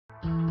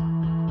Thanks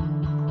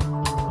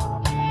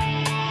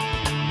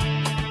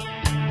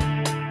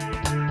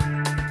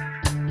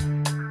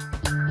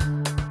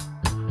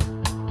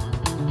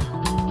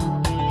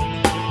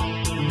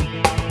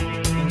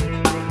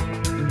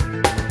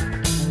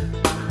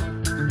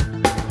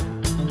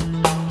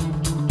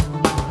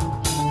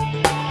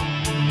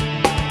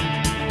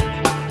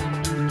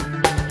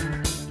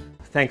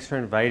for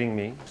inviting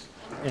me.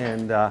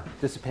 And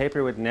this is a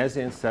paper with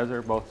Nezia and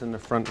Cesar both in the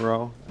front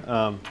row.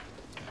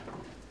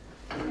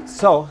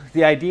 So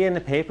the idea in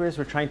the paper is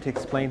we're trying to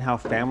explain how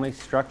family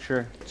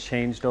structure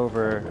changed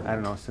over, I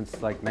don't know, since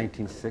like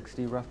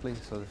 1960 roughly,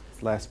 so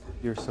the last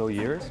few or so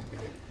years.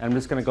 And I'm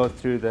just going to go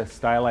through the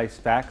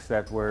stylized facts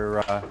that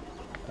we're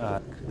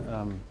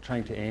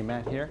trying to aim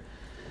at here.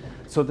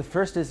 So the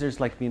first is there's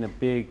like been a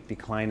big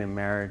decline in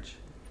marriage,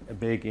 a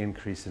big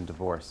increase in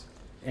divorce.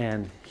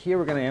 And here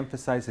we're going to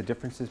emphasize the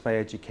differences by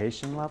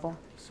education level.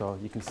 So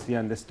you can see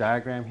on this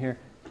diagram here,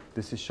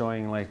 this is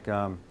showing like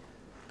the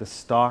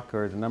stock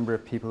or the number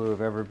of people who have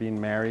ever been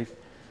married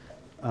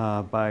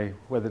by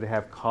whether they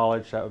have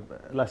college,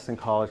 less than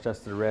college, that's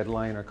the red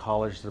line, or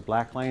college, the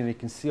black line. And you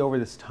can see over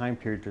this time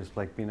period there's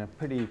like been a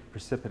pretty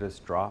precipitous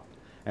drop.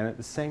 And at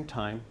the same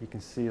time, you can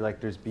see like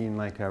there's been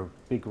like a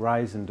big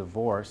rise in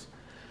divorce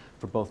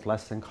for both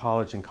less than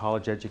college and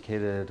college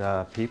educated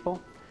people.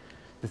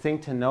 The thing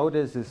to note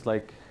is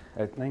like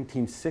at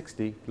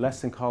 1960,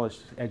 less than college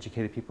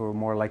educated people were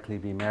more likely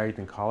to be married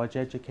than college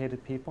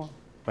educated people.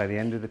 By the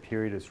end of the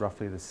period, it's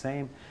roughly the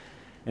same.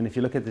 And if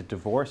you look at the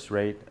divorce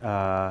rate,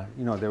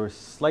 you know, they were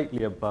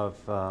slightly above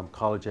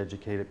college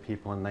educated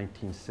people in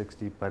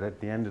 1960, but at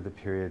the end of the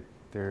period,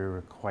 they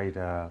were quite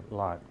a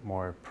lot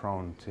more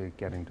prone to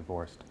getting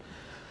divorced.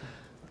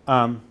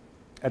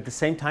 At the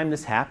same time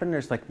this happened,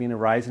 there's like been a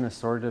rise in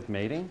assortative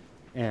mating.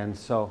 And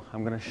so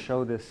I'm going to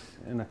show this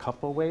in a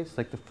couple of ways.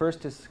 Like the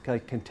first is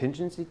like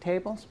contingency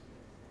tables.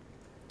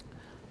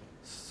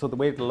 So the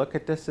way to look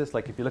at this is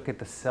like if you look at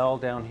the cell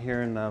down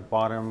here in the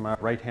bottom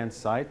right-hand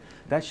side,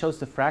 that shows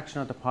the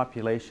fraction of the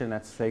population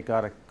that's, say,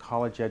 got a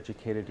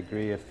college-educated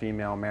degree, a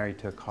female married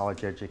to a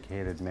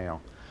college-educated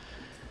male.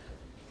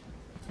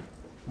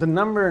 The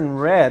number in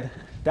red,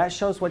 that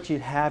shows what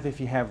you'd have if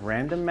you have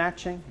random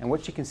matching. And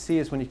what you can see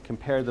is when you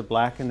compare the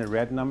black and the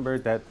red number,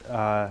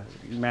 that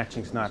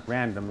matching's not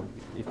random.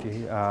 If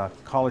you,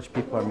 college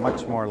people are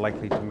much more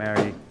likely to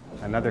marry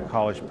another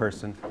college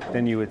person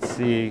than you would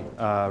see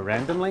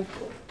randomly.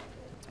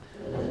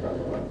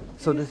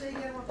 So this,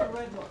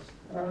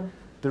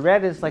 the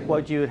red is like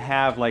what you would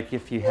have like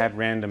if you had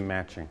random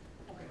matching.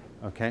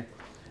 Okay?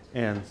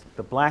 And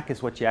the black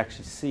is what you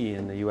actually see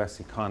in the US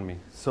economy.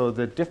 So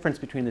the difference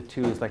between the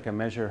two is like a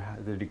measure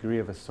of the degree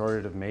of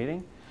assortative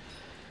mating.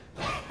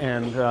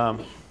 And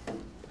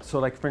so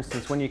like for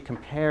instance, when you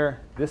compare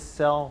this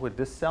cell with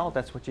this cell,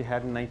 that's what you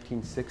had in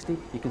 1960.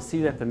 You can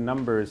see that the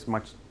number is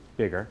much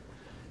bigger.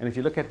 And if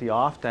you look at the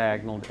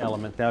off-diagonal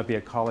element, that would be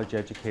a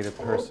college-educated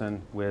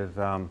person with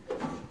a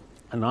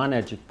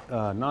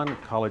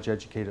non-college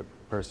educated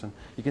person.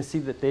 You can see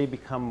that they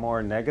become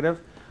more negative,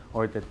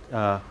 or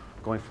that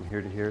going from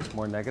here to here is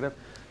more negative.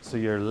 So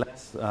you're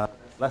less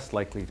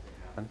likely to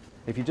happen.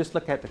 If you just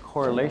look at the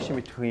correlation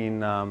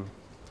between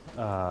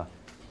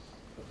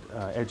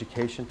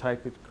education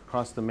type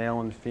across the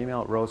male and the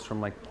female, it rose from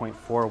like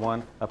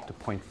 0.41 up to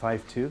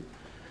 0.52.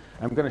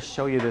 I'm going to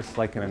show you this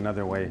like in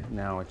another way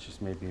now, which is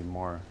maybe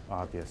more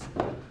obvious.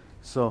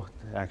 So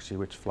actually,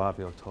 which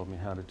Flavio told me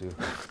how to do.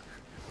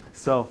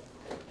 So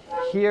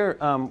here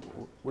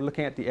we're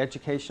looking at the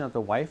education of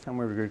the wife, and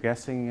we're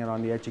regressing it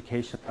on the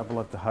education level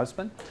of the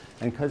husband.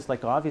 And because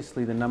like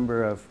obviously the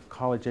number of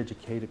college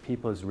educated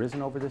people has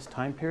risen over this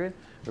time period,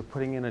 we're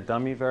putting in a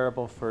dummy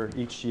variable for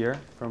each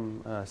year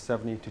from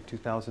 70 to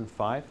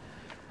 2005.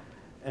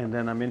 And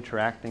then I'm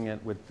interacting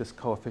it with this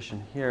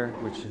coefficient here,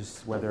 which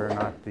is whether or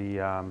not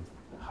the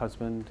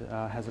husband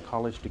has a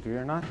college degree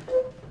or not.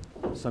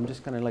 So I'm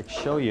just going to like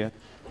show you.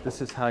 This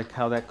is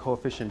how that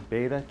coefficient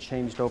beta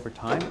changed over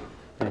time.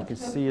 And you can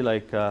see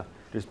like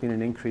there's been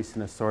an increase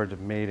in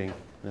assortative mating,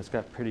 and it's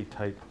got pretty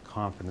tight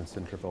confidence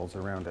intervals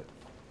around it.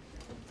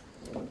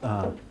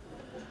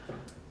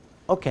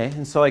 Okay,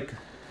 and so like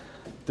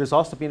there's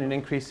also been an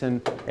increase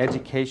in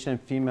education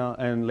and female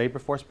and labor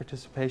force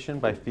participation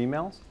by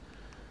females.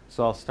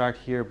 So I'll start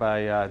here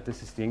by,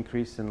 this is the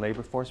increase in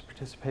labor force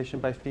participation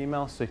by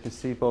females. So you can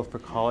see both for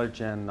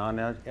college and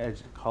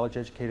non-college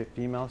educated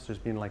females, there's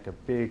been like a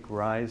big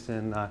rise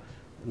in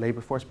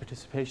labor force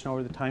participation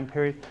over the time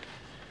period.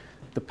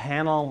 The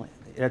panel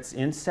that's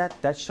inset,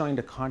 that's showing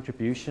the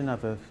contribution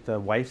of the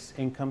wife's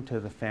income to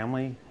the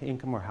family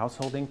income or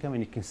household income,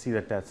 and you can see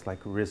that that's like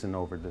risen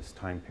over this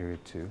time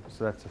period too.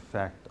 So that's a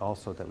fact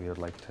also that we would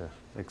like to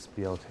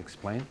be able to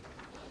explain.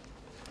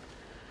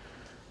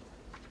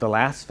 The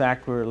last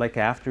fact we're like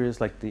after is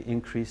like the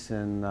increase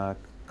in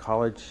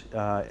college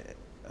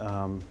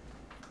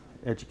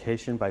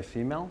education by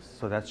females.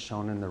 So that's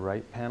shown in the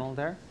right panel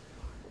there.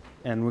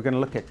 And we're going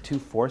to look at two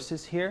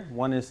forces here.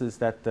 One is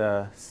that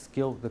the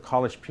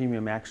college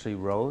premium actually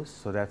rose.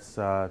 So that's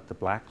the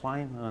black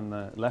line on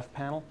the left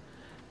panel.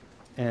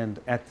 And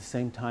at the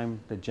same time,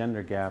 the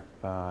gender gap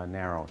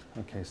narrowed.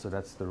 Okay, so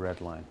that's the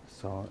red line.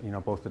 So, you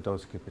know, both of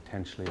those could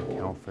potentially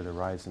account for the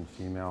rise in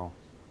female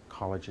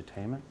college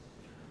attainment.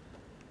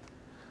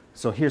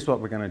 So here's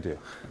what we're going to do.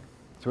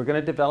 So we're going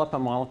to develop a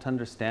model to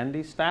understand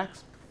these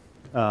facts.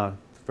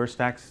 First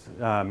facts,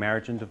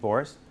 marriage and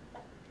divorce.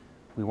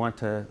 We want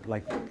to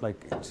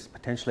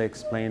potentially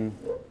explain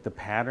the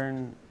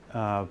pattern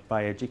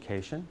by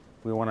education.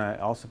 We want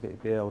to also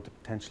be able to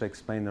potentially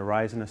explain the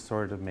rise in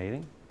assortative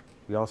mating.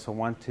 We also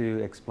want to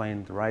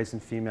explain the rise in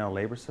female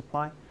labor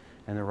supply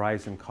and the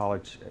rise in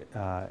college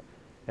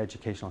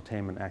educational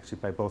attainment, actually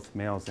by both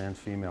males and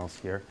females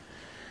here.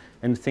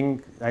 And the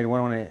thing I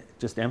want to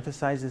just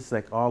emphasize is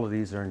like all of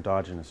these are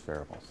endogenous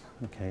variables,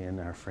 okay, in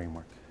our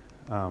framework.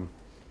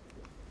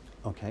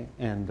 Okay,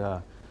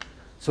 and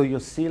so you'll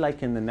see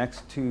like in the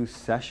next two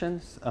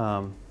sessions,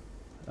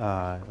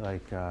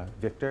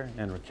 Victor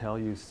and Raquel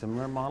use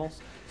similar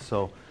models.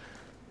 So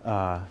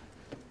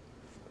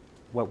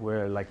what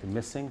we're like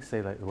missing,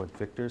 say like what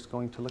Victor's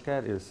going to look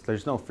at is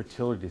there's no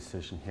fertility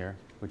decision here,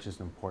 which is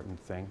an important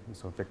thing. And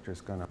so Victor's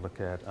going to look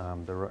at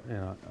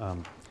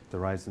the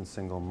rise in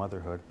single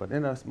motherhood, but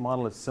in a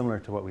model that's similar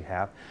to what we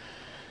have.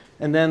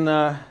 And then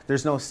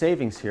there's no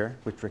savings here,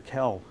 which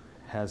Raquel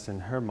has in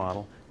her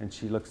model, and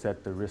she looks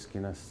at the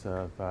riskiness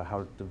of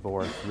how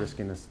divorce,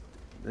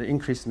 the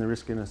increase in the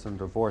riskiness of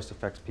divorce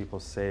affects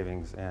people's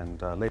savings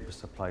and labor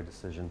supply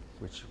decision,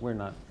 which we're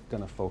not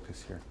going to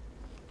focus here.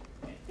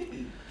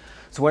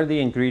 So what are the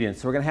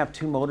ingredients? So we're going to have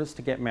two motives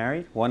to get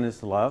married. One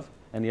is love,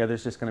 and the other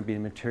is just going to be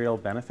material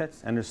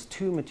benefits. And there's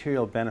two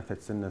material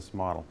benefits in this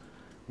model.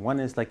 One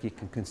is like you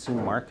can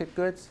consume market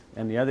goods,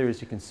 and the other is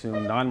you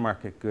consume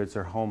non-market goods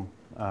or home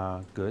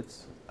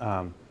goods.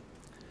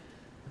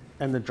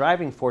 And the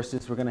driving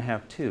forces, we're going to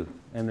have two,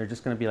 and they're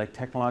just going to be like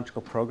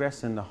technological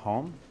progress in the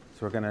home.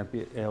 So we're going to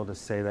be able to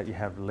say that you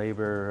have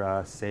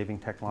labor-saving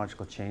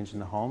technological change in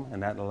the home,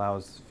 and that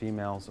allows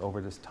females over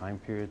this time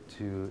period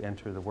to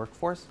enter the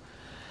workforce.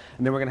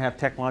 And then we're going to have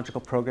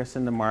technological progress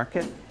in the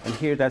market, and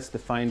here that's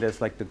defined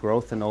as like the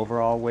growth in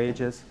overall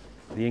wages,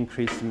 the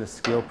increase in the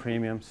skill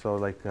premium, so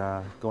like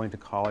going to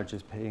college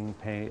is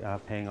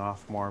paying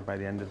off more by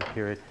the end of the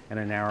period, and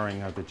a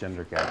narrowing of the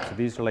gender gap. So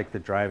these are like the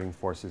driving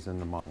forces in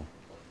the model.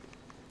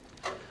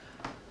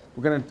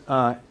 We're going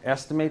to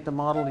estimate the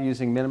model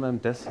using minimum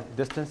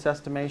distance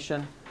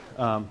estimation.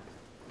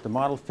 The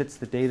model fits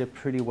the data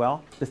pretty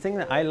well. The thing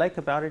that I like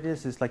about it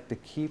is like the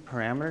key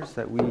parameters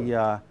that we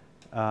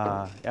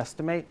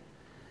estimate,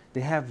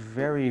 they have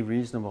very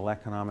reasonable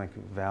economic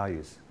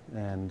values.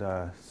 And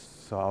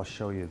so I'll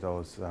show you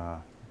those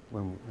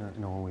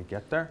when we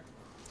get there.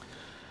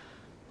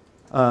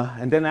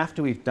 And then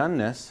after we've done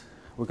this,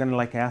 we're going to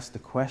like ask the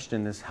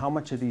question is how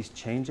much of these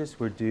changes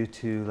were due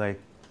to like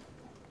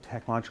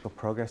technological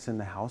progress in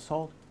the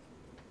household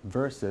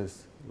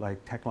versus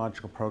like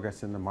technological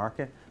progress in the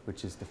market,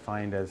 which is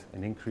defined as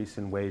an increase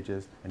in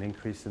wages, an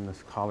increase in the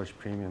college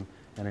premium,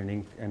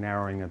 and a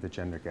narrowing of the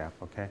gender gap,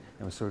 okay?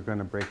 And so we're going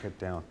to break it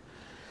down.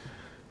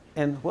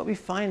 And what we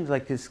find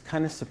like is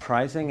kind of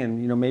surprising,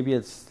 and you know maybe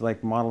it's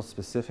like model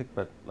specific,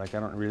 but like I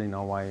don't really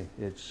know why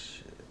it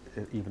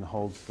even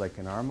holds like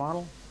in our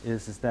model,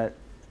 is that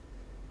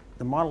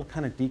the model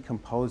kind of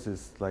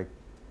decomposes like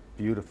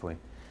beautifully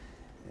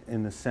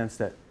in the sense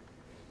that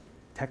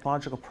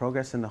technological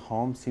progress in the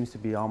home seems to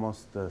be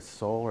almost the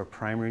sole or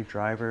primary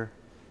driver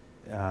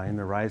in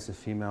the rise of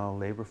female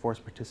labor force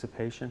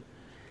participation,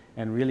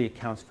 and really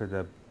accounts for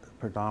the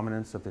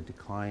predominance of the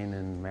decline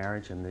in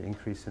marriage and the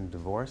increase in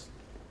divorce.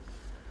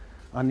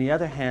 On the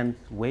other hand,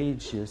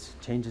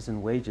 changes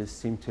in wages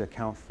seem to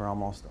account for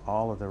almost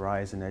all of the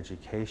rise in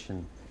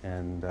education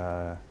and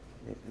the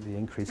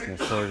increase in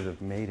assortative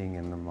mating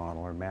in the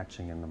model, or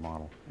matching in the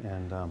model.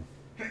 And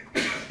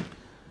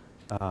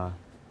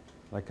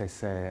like I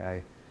say,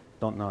 I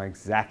don't know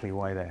exactly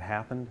why that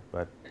happened,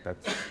 but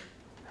that's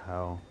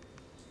how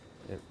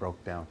it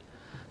broke down.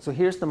 So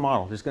here's the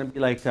model. There's going to be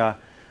like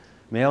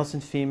males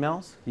and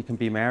females. You can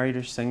be married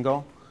or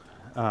single.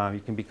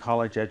 You can be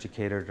college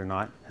educated or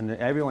not. And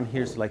everyone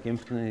here is like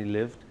infinitely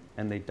lived,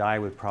 and they die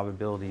with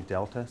probability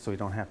delta, so we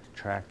don't have to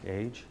track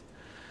age.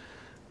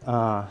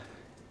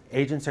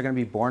 Agents are going to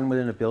be born with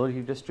an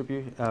ability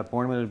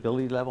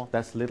level.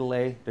 That's little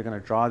a. They're going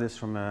to draw this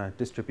from a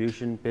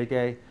distribution, big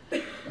A.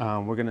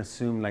 We're going to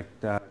assume like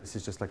this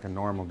is just like a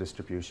normal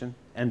distribution.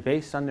 And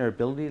based on their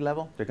ability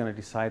level, they're going to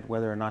decide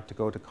whether or not to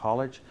go to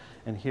college.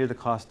 And here the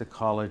cost of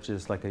college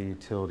is like a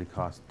utility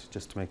cost,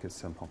 just to make it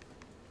simple.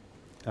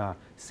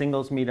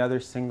 Singles meet other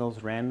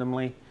singles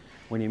randomly.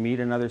 When you meet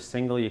another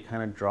single, you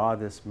kind of draw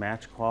this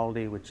match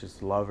quality, which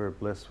is love or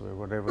bliss or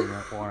whatever you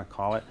want to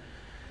call it.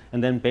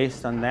 And then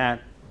based on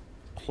that,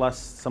 plus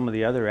some of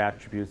the other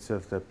attributes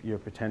of your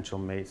potential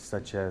mates,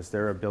 such as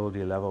their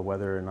ability level,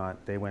 whether or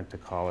not they went to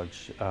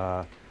college,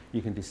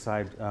 you can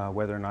decide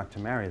whether or not to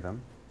marry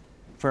them.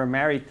 For a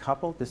married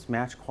couple, this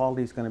match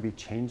quality is going to be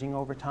changing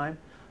over time.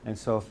 And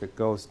so if it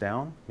goes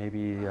down,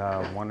 maybe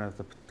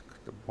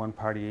one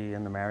party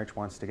in the marriage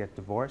wants to get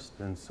divorced,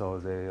 and so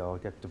they'll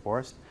get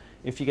divorced.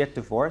 If you get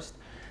divorced,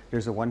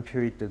 there's a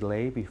 1-period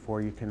delay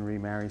before you can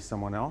remarry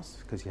someone else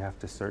because you have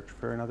to search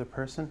for another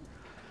person.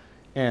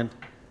 And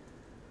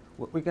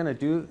what we're going to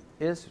do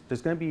is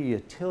there's going to be a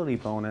utility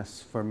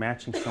bonus for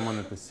matching someone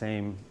at the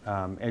same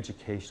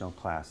educational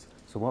class.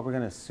 So what we're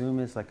going to assume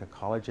is like a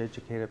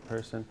college-educated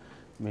person,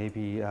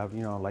 maybe you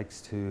know,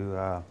 likes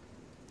to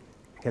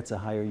gets a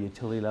higher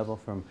utility level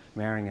from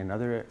marrying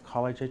another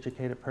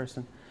college-educated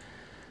person.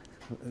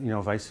 You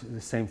know,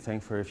 the same thing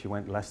for if you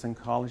went less than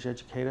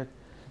college-educated.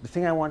 The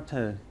thing I want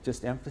to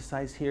just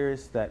emphasize here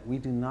is that we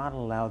do not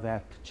allow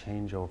that to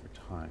change over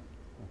time.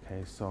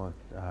 Okay, so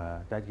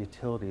that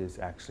utility is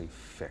actually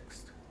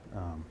fixed.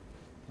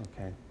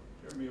 Okay.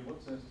 Jeremy, in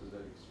what sense does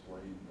that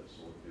explain the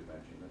selective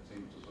matching? That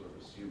seems to sort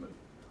of assume it.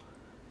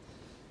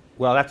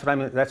 Well,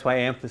 that's why I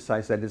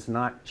emphasize that it's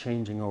not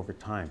changing over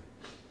time.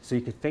 So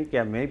you could think,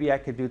 yeah, maybe I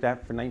could do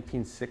that for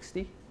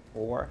 1960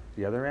 or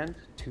the other end,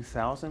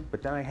 2000,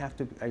 but then I have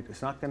to,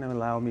 it's not going to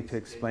allow me to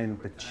explain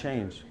the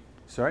change.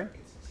 Sorry?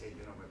 It's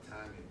changing over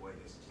time if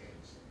wages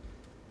change.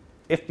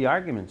 If the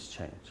arguments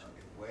change.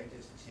 If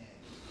wages change.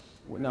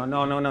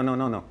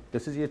 No.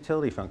 This is a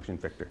utility function,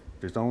 Victor.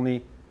 There's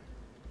only,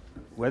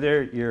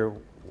 whether your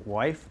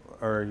wife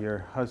or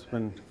your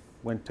husband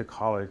went to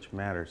college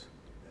matters.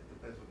 That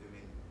depends what you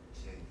mean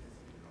changes.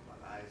 You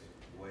normalize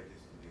wages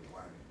to be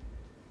one.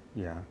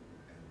 Yeah. And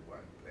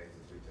one place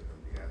is richer than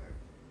the other.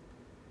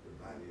 The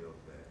value of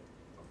the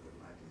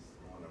match is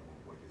smaller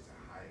when wages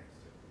are higher.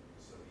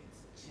 So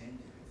it's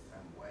changing in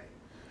some way.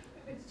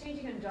 It's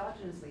changing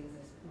endogenously is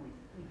this point.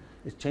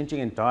 It's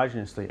changing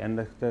endogenously, and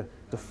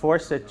the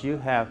force that you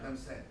have. I'm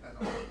saying,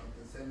 what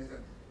I'm saying is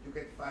that you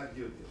get 5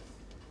 duties.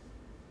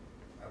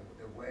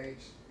 The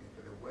wage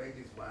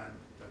is one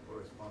that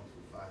corresponds to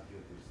 5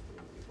 duties.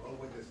 So if all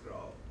wages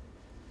grow,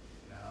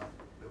 now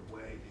the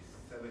wage is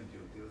 7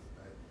 duties,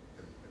 but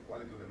the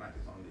quality of the match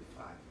is only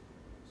 5.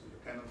 So you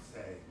cannot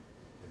say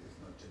that it's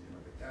not changing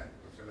over time,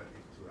 because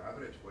relative to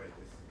average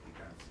wages, it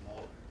becomes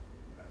smaller.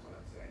 That's what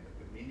I'm saying. That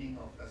the meaning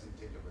of doesn't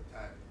change over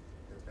time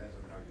depends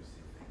on how you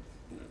see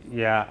things.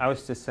 Yeah, I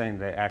was just saying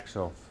the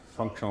actual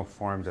functional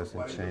form doesn't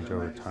quality change of the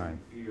over match is time.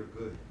 inferior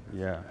good.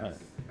 Yeah. As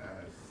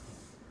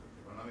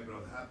economic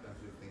growth happens,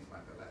 things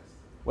matter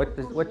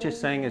less. What you're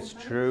saying is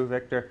true,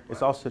 Victor.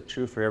 It's also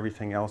true for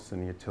everything else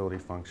in the utility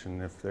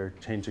function. If they're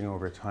changing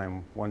over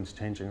time, one's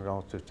changing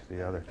relative to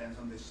the other. Depends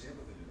on the shape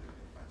of the utility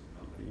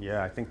function.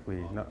 Yeah, I think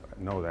we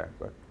know that,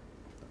 but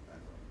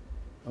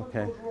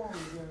okay. What goes wrong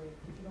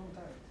if you don't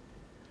have it?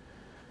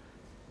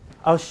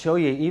 I'll show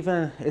you.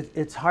 Even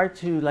it's hard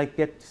to like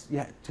get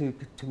to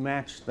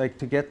match, like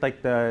to get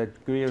like the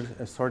degree of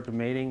assorted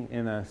mating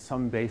in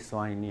some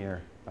baseline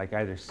year, like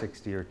either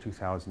 60 or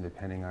 2000,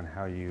 depending on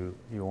how you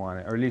want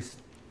it. Or at least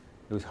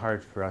it was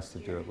hard for us to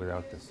do it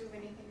without this. Do you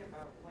assume anything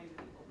about when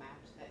people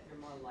match that you're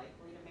more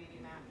likely to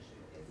maybe match?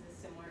 Is this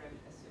similar to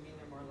assuming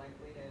they're more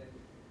likely to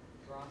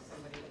draw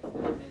somebody with a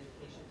different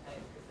education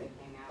type because they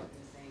hang out in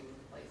the same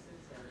places?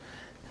 Or?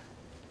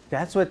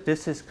 That's what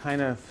this is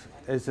kind of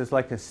is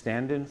like a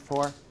stand-in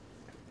for.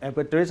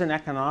 But there is an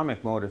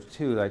economic motive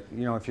too. Like,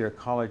 you know, if you're a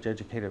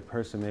college-educated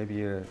person,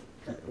 maybe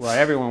well,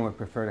 everyone would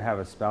prefer to have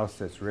a spouse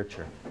that's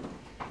richer.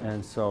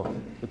 And so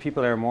the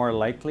people that are more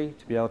likely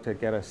to be able to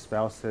get a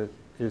spouse that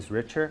is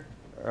richer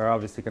are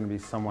obviously going to be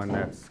someone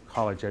that's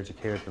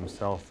college-educated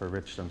themselves or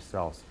rich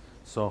themselves.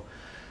 So,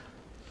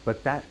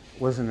 but that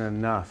wasn't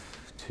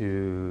enough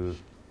to,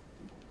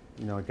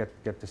 you know,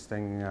 get this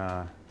thing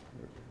up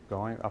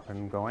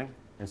and going.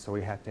 And so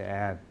we had to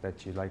add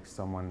that you like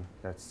someone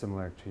that's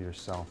similar to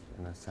yourself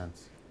in a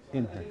sense.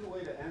 So I think a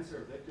way to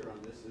answer Victor on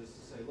this is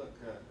to say, look,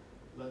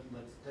 let's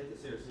take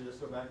it seriously. Let's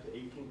go back to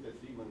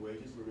 1850 when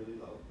wages were really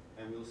low,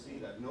 and we'll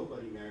see that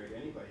nobody married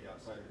anybody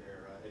outside of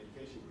their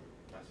education group.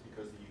 That's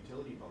because the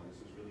utility bonus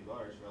was really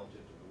large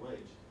relative to the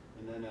wage.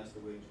 And then as the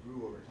wage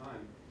grew over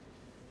time,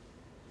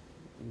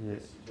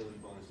 this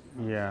utility bonus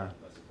becomes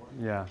less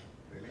important. Yeah.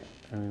 Really?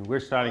 I mean, we're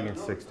starting in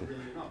No, 60.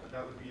 really not, but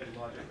that would be the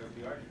logic of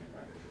the argument,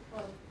 right?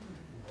 Well,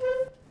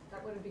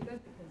 that would be good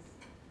because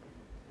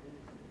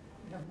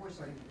You have more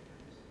scientific.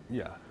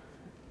 Yeah.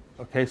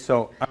 Okay,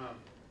 so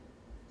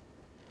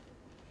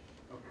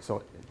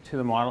so to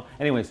the model.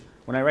 Anyways,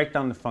 when I write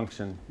down the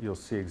function, you'll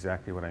see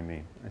exactly what I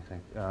mean, I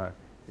think,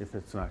 if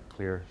it's not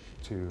clear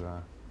to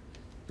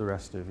the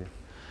rest of you.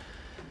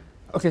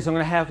 Okay, so I'm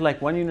going to have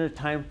like 1 unit of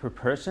time per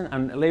person,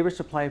 and labor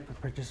supply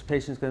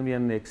participation is going to be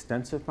on the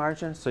extensive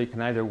margin, so you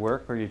can either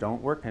work or you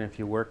don't work, and if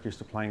you work, you're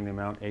supplying the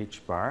amount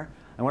H bar.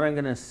 And what I'm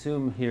going to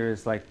assume here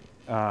is like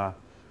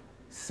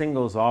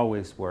singles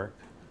always work,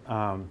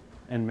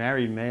 and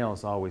married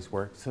males always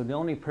work. So the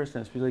only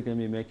person that's really going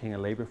to be making a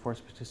labor force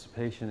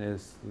participation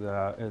is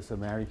a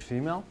married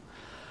female.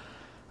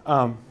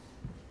 And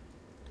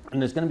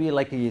there's going to be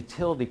like a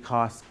utility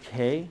cost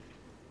K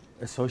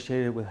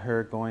associated with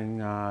her going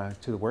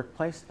to the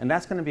workplace. And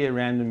that's going to be a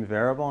random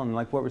variable. And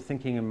like what we're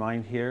thinking in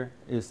mind here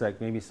is like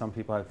maybe some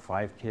people have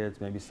 5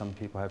 kids, maybe some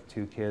people have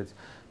 2 kids.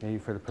 Maybe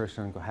for the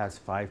person who has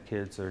 5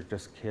 kids or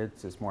just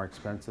kids, it's more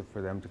expensive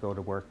for them to go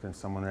to work than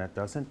someone that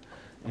doesn't.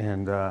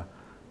 And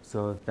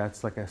So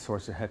that's like a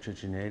source of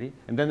heterogeneity.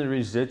 And then the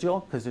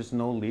residual, because there's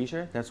no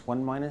leisure, that's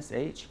 1 minus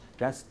h.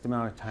 That's the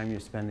amount of time you're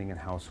spending in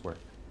housework.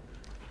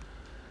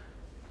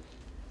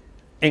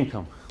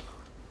 Income.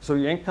 So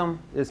your income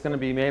is going to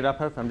be made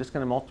up of, I'm just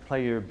going to multiply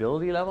your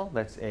ability level,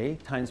 that's A,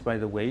 times by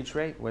the wage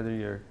rate, whether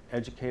you're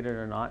educated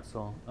or not.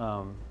 So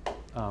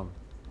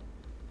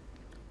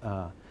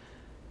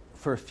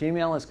for a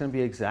female, it's going to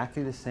be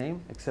exactly the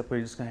same, except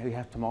we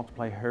have to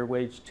multiply her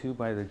wage 2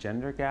 by the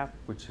gender gap,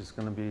 which is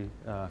going to be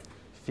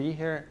phi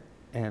here.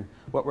 And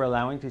what we're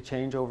allowing to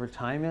change over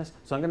time is,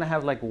 so I'm going to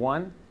have like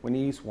 1, when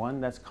E is 1,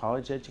 that's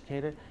college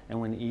educated,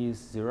 and when E is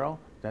 0,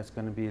 that's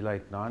going to be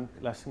like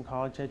less than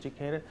college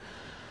educated.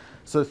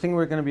 So the thing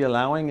we're going to be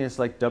allowing is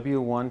like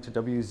W1 to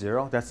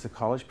W0, that's the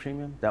college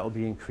premium, that will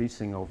be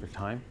increasing over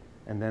time.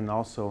 And then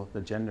also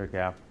the gender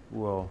gap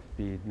will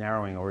be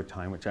narrowing over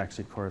time, which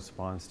actually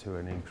corresponds to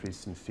an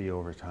increase in fee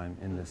over time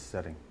in this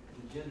setting.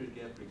 The gender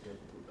gap, for example,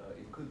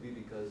 it could be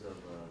because of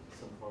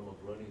some form of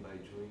learning by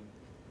doing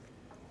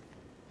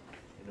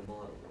in a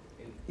model.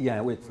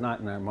 Yeah, it's not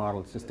in our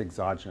model, it's just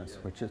exogenous,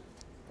 which is,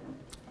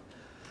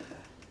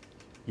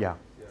 yeah.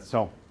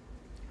 So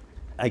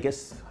I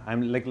guess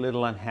I'm like a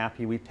little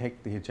unhappy. We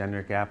take the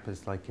gender gap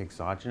as like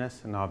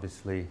exogenous, and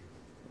obviously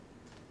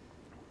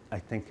I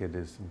think it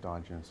is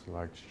endogenous, a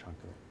large chunk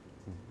of it.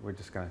 We're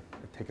just going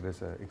to take it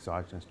as an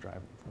exogenous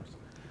driving force.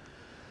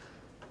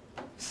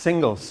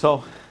 Singles.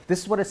 So this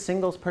is what a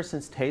singles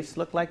person's tastes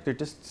look like. They're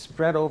just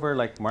spread over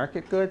like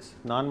market goods,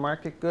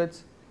 non-market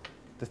goods.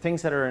 The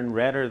things that are in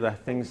red are the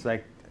things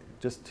like,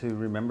 just to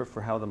remember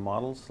for how the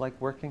model's like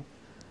working.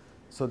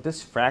 So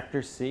this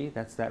fractor C,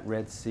 that's that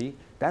red C,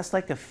 that's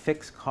like a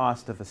fixed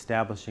cost of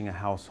establishing a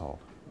household,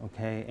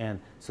 okay? And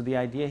so the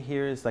idea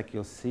here is, like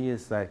you'll see,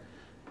 is that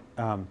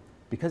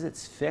because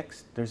it's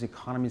fixed, there's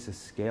economies of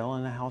scale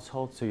in a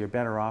household, so you're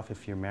better off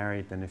if you're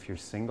married than if you're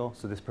single.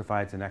 So this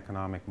provides an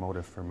economic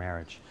motive for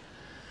marriage.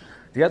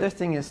 The other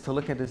thing is to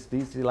look at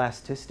these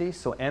elasticities.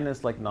 So N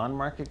is like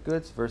non-market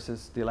goods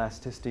versus the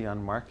elasticity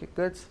on market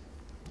goods.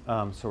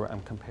 So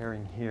I'm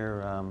comparing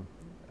here,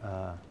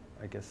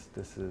 I guess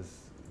this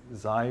is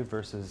xi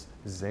versus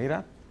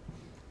zeta.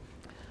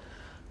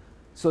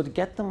 So to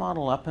get the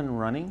model up and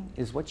running,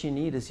 is what you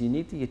need is you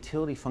need the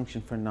utility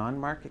function for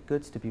non-market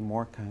goods to be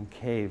more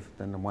concave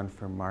than the one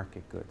for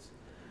market goods.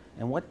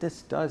 And what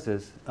this does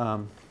is,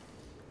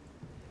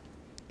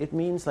 it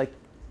means like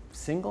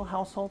single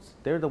households,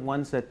 they're the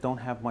ones that don't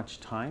have much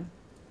time,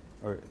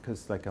 or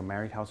because like a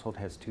married household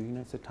has 2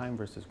 units of time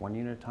versus 1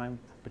 unit of time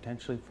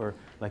potentially for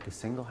like a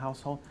single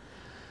household.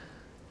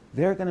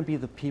 They're going to be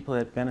the people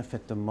that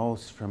benefit the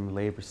most from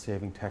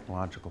labor-saving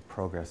technological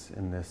progress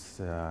in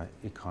this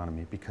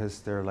economy,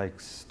 because they're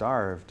like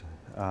starved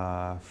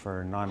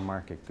for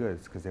non-market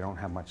goods because they don't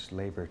have much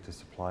labor to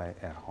supply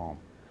at home.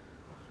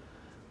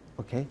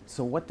 Okay,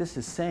 so what this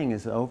is saying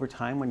is that over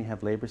time, when you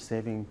have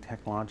labor-saving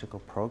technological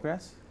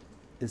progress,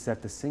 is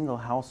that the single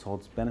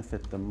households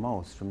benefit the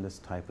most from this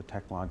type of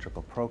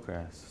technological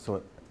progress.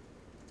 So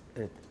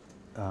it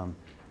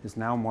is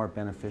now more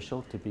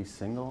beneficial to be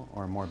single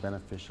or more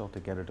beneficial to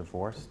get a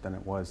divorce than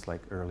it was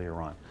like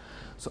earlier on.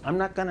 So I'm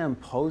not going to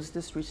impose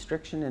this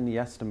restriction in the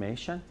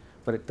estimation,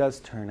 but it does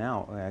turn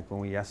out, like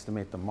when we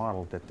estimate the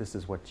model, that this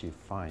is what you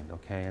find,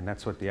 okay? And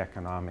that's what the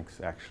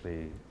economics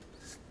actually,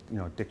 you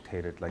know,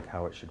 dictated like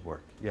how it should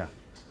work. Yeah?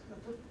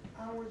 But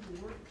how would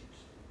it work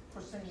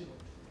for single?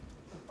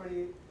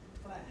 Pretty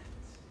flat.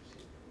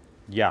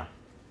 Yeah.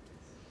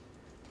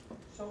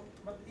 So,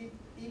 but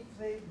if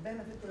they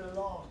benefited a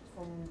lot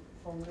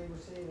from labor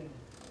saving,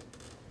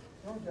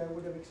 I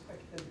would have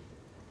expected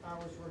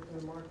hours worked in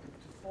the market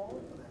to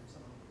fall for them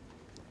somehow.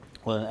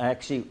 Well,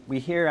 actually,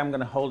 I'm going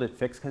to hold it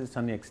fixed because it's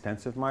on the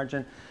extensive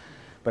margin.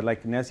 But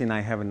like Nezzy and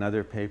I have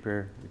another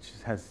paper which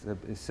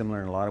is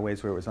similar in a lot of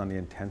ways, where it was on the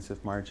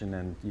intensive margin,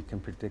 and you can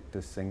predict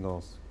the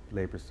singles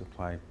labor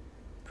supply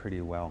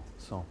pretty well.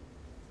 So,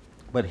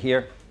 but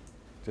here,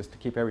 just to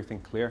keep everything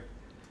clear,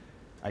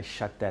 I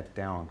shut that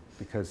down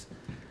because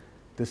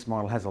this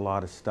model has a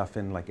lot of stuff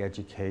in like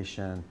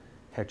education,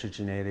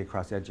 heterogeneity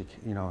across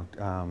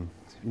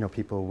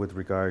people with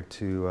regard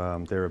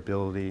to their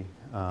ability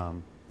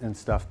and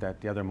stuff that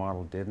the other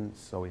model didn't.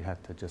 So we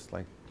had to just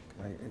like,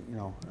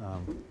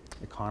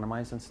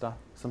 economize and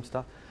some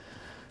stuff.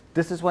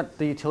 This is what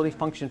the utility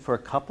function for a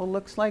couple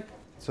looks like.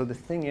 So the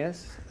thing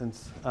is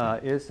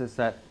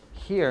that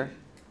here,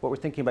 what we're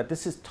thinking about,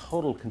 this is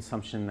total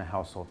consumption in the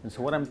household. And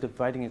so what I'm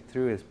dividing it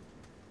through is,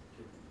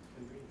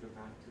 Can we go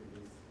back to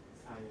this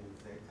psi and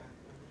zeta?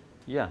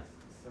 yeah.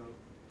 So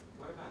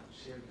what about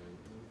children?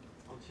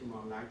 Aren't you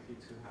more likely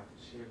to have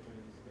children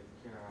to take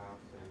care of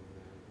than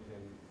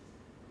even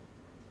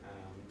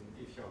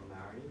if you're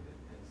married?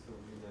 And so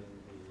within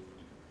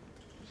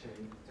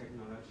the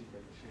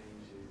technological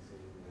changes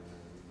in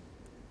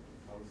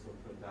also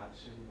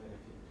production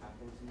benefit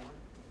couples more?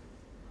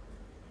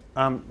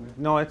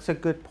 No, it's a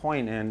good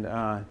point, and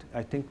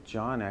I think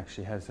John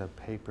actually has a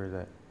paper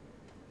that,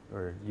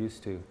 or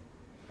used to,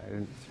 I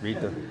didn't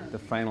read the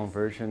final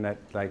version that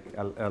like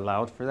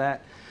allowed for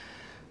that.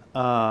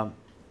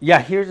 Yeah,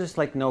 here's just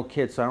like no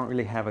kids, so I don't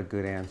really have a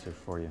good answer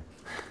for you.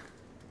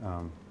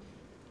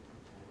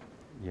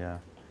 Yeah.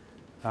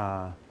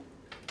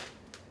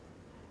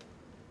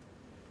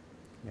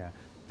 Yeah.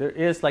 There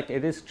is like,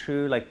 it is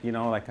true, like, you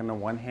know, like on the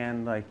one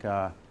hand, like,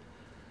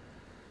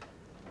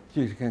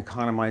 you can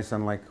economize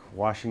on like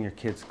washing your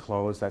kids'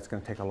 clothes. That's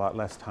going to take a lot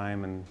less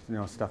time and, you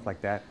know, stuff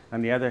like that.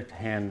 On the other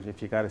hand,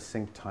 if you got to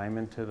sink time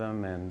into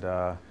them and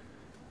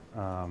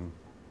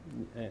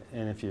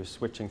if you're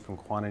switching from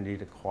quantity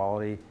to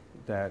quality,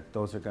 that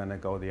those are going to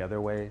go the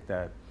other way,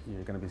 that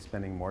you're going to be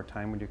spending more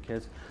time with your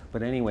kids.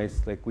 But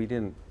anyways, like we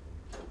didn't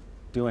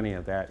do any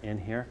of that in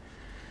here.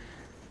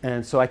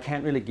 And so I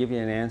can't really give you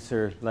an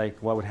answer like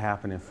what would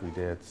happen if we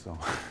did. So,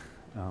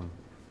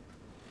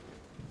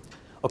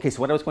 okay,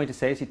 so what I was going to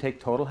say is you take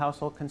total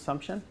household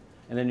consumption,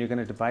 and then you're going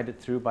to divide it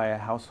through by a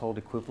household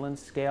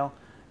equivalence scale,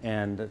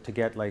 and to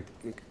get like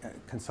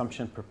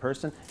consumption per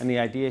person. And the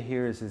idea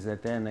here is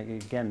that then,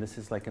 again, this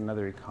is like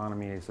another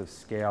economies of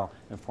scale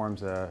and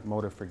forms a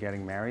motive for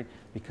getting married,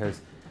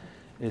 because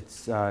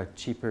it's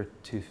cheaper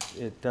to,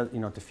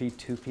 to feed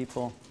 2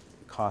 people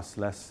costs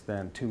less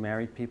than 2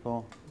 married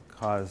people,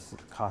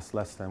 costs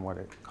less than what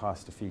it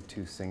costs to feed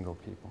 2 single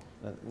people.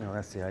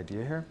 That's the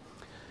idea here.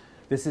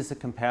 This is a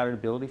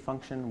compatibility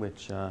function,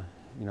 which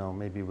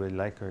maybe we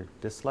like or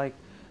dislike.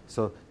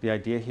 So the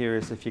idea here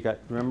is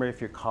remember if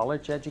you're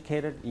college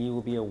educated, E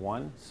will be a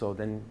 1, so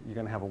then you're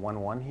going to have a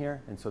 1, 1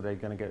 here, and so they're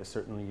going to get a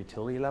certain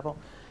utility level.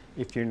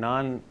 If you're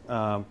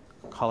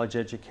non-college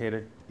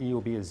educated, E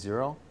will be a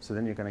 0, so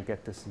then you're going to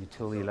get this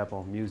utility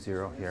level mu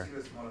 0 here. Mu 0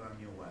 is smaller than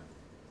mu 1.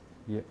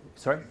 Yeah,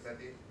 sorry? Is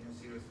that it? Mu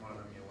 0 is smaller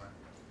than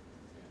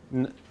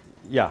mu 1?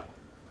 Yeah.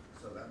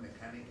 So that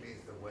mechanically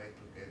is the way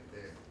to get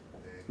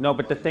the No,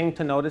 but the thing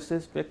to notice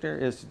is, Victor,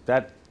 is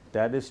that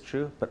is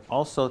true, but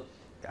also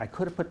I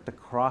could have put the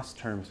cross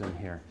terms in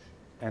here,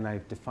 and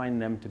I've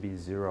defined them to be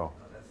 0. No,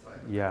 that's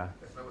fine. Yeah.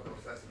 That's not what I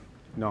was asking.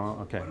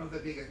 No, okay. One of the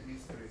biggest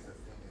mysteries, I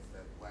think, is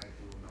that why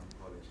do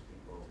non-college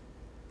people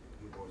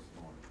divorce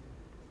more?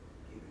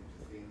 Given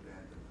to think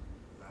that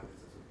love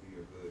is a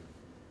superior good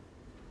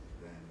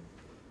than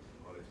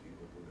college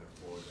people could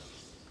afford a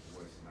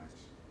worse match.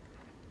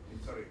 I'm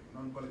sorry,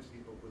 non-college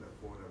people could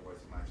afford a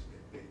worse match.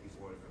 They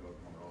divorce a lot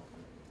more often.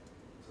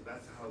 So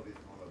that's how this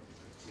model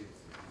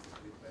achieves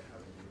it by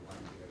having you one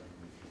bigger than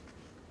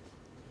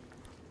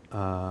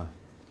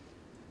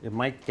It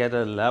might get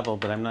a level,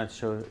 but I'm not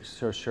so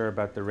sure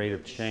about the rate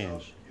of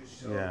change. You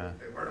show Yeah. that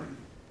they were,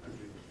 as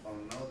we all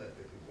know, that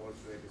the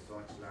divorce rate is so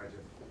much larger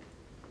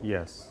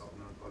Yes. of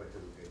non-college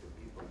educated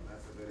people, and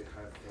that's a very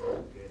hard thing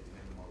to get in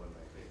any model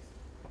like this.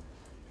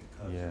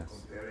 Because Yes.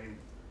 you're comparing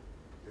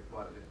the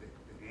quality,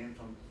 the gain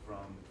from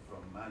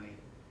money,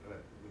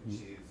 which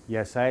is...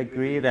 Yes, I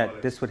agree that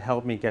college. this would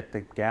help me get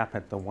the gap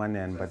at the one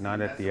end, but not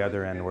at the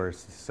other end where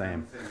it's the same.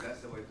 I'm saying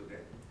that's the way to get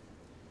it.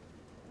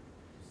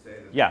 To say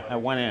that Yeah, quality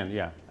at one end,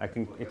 yeah. I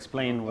can people that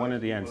explain one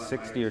of the ends,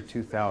 non-college 60 or people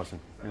are 2,000.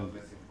 married is a lot And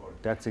less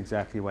important. that's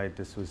exactly why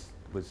this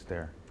was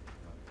there.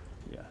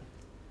 Yeah.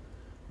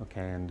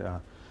 Okay, and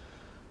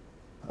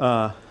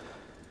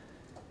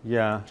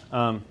yeah.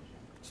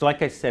 So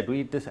like I said,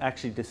 we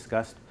actually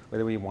discussed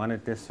whether we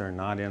wanted this or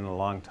not in a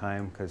long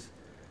time, because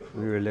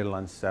we were a little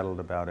unsettled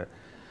about it.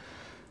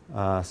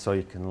 So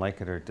you can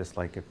like it or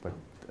dislike it, but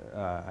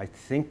I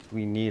think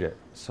we need it.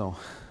 So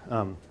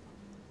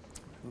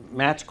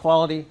match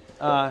quality,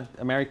 a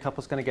married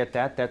couple's going to get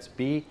that. That's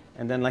B.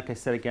 And then, like I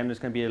said, again, there's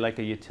going to be like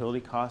a utility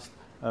cost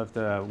of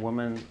the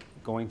woman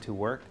going to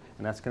work,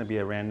 and that's going to be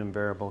a random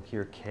variable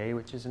here, K,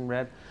 which is in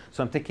red.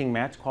 So I'm thinking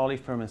match quality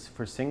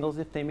for singles,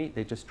 if they meet,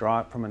 they just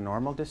draw it from a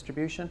normal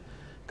distribution.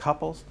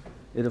 Couples,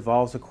 it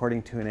evolves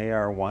according to an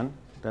AR1.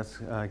 That's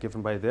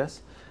given by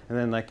this. And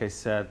then, like I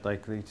said,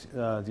 like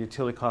the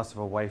utility cost of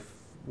a wife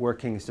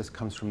working just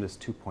comes from this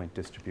 2-point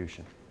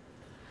distribution.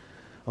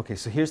 Okay,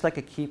 so here's like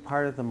a key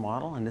part of the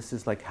model, and this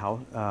is like how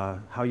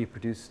you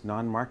produce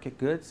non-market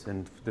goods,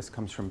 and this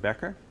comes from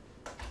Becker.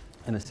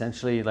 And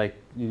essentially, like,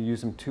 you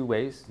use them 2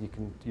 ways. You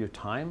can do your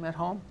time at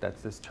home,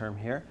 that's this term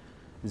here.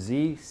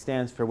 Z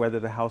stands for whether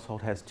the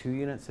household has 2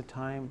 units of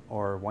time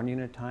or 1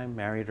 unit of time,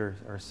 married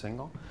or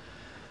single.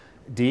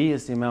 D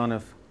is the amount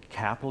of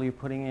capital you're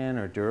putting in,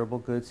 or durable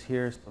goods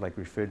here, so like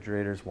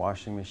refrigerators,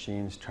 washing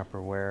machines,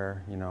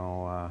 Tupperware,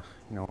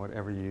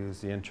 whatever you use,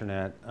 the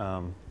internet,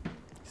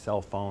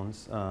 cell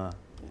phones, that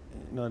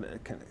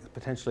can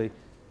potentially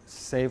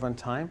save on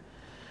time.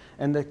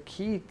 And the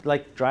key,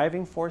 like,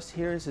 driving force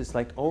here is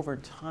like over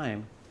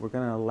time, we're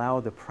going to allow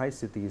the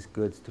price of these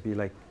goods to be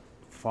like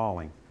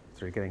falling.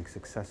 So they're getting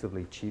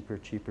successively cheaper,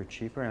 cheaper,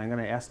 cheaper. And I'm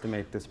going to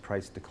estimate this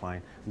price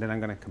decline. And then I'm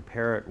going to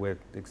compare it with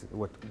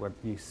what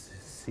you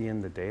see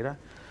in the data.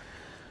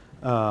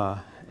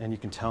 And you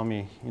can tell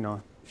me,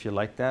 if you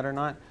like that or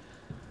not.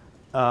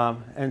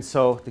 And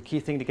so the key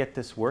thing to get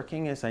this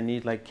working is I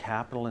need, like,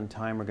 capital and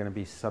time are going to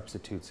be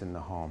substitutes in the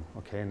home,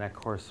 okay? And that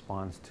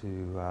corresponds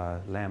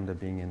to lambda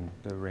being in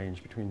the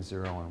range between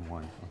 0 and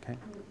 1, okay?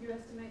 You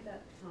estimate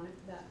that time,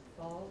 that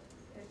fall,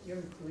 if you're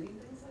including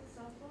things like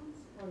cell phones,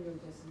 or you're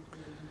just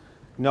including?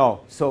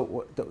 No,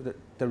 so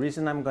the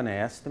reason I'm going to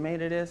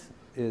estimate it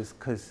is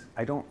because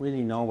I don't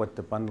really know what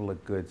the bundle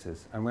of goods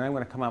is. And when I'm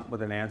going to come up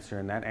with an answer,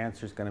 and that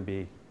answer is going to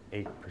be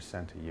 8%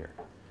 a year.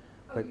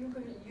 Oh, But you're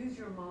going to use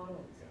your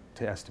models.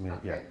 to estimate it,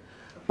 yeah. Okay.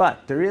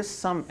 But there is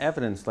some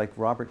evidence, like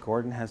Robert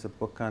Gordon has a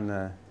book on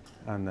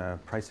the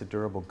price of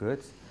durable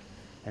goods.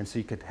 And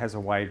so has a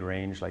wide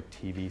range, like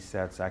TV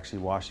sets, actually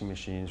washing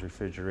machines,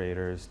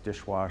 refrigerators,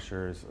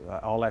 dishwashers,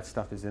 all that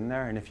stuff is in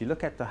there. And if you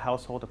look at the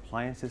household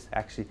appliances,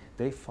 actually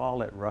they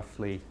fall at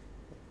roughly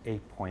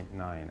 8.9,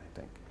 I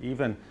think.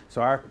 Even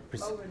so, Over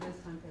this time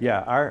period.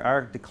 yeah,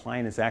 our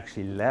decline is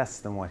actually less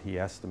than what he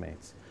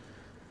estimates.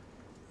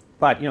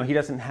 But he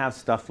doesn't have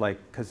stuff like,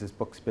 because his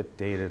book's a bit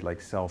dated,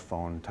 like cell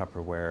phone,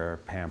 Tupperware,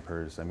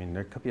 Pampers. I mean,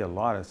 there could be a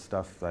lot of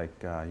stuff like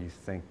you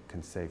think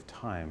can save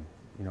time.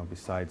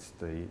 Besides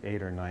the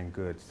 8 or 9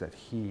 goods that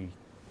he,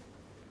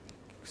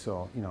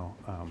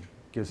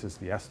 gives us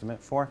the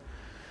estimate for.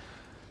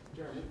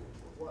 Jeremy,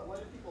 why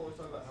do people always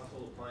talk about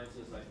household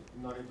appliances, like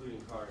not including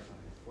cars?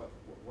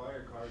 Why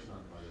are cars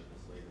not part of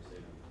this labor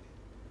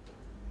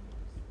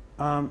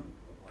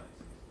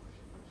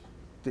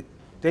saving?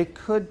 They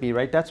could be,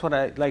 right? That's what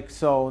I like.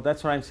 So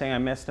that's what I'm saying.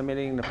 I'm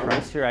estimating the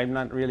price here. I'm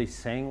not really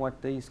saying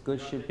what these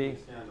goods should be.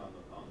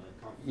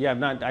 Yeah,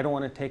 I don't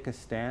want to take a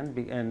stand.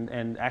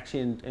 And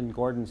actually, in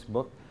Gordon's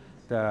book,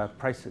 the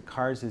price of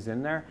cars is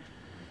in there,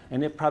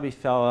 and it probably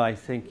fell, I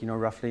think,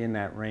 roughly in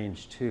that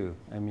range too.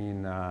 I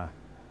mean,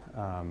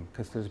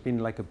 because there's been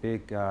like a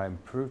big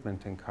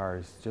improvement in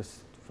cars. Just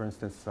for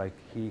instance, like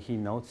he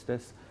notes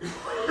this,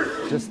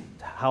 just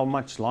how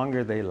much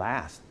longer they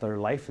last. Their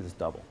life is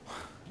double.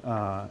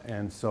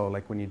 And so,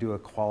 like when you do a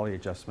quality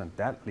adjustment,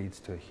 that leads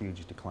to a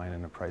huge decline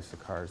in the price of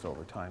cars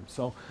over time.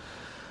 So.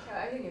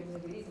 Yeah, I think it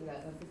would be easy for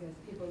that though, because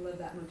people live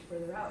that much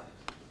further out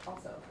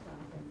also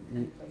from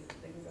any places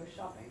they can go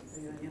shopping. So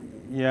you have to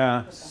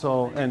Yeah, put the so,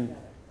 whole thing and,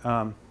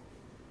 together.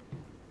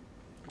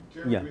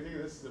 Jeremy, Yeah. do we think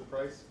this is the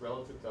price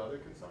relative to other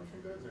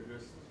consumption goods, or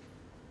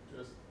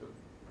just the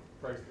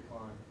price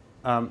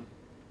decline?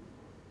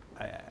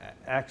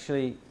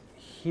 Actually,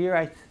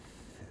 here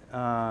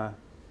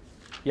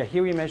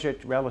here we measure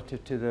it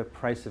relative to the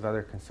price of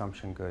other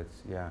consumption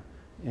goods, yeah,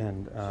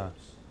 and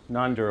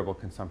non-durable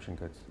consumption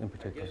goods in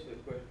particular. I guess the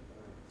question,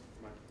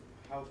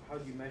 how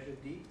do you measure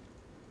D?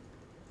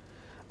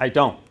 I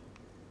don't.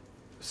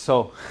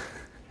 So,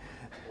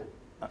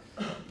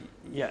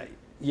 yeah.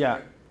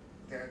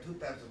 There are two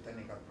types of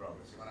technical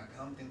progress. On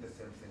accounting, the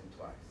same thing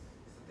twice.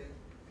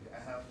 I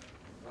have,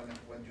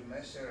 when you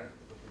measure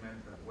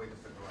documented wages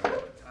that grow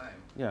over time,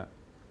 Yeah.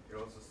 you're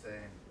also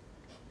saying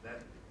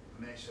that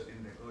measured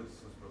in the goods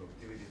whose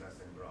productivity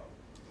doesn't grow.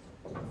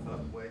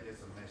 Not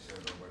wages are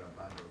measured over a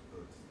bundle of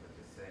goods. That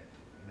is saying,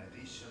 in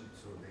addition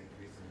to the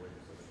increase in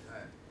wages over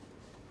time,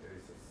 there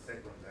is a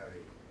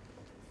secondary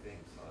thing.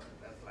 So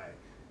that's like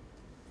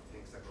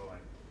things are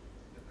growing,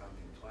 you're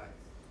counting twice.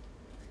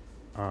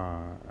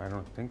 I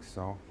don't think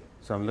so.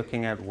 So I'm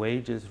looking at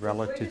wages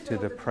relative to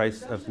the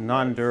price of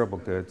non-durable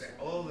goods.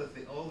 All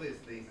these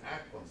things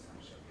are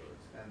consumption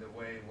goods, and the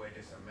way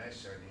wages are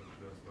measured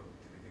includes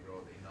productivity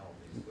growth in all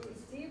these goods.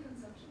 Is tea a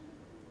consumption?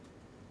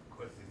 Of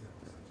course, it's a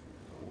consumption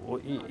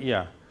good. Well,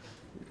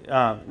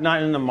 yeah.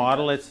 Not in the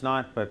model, it's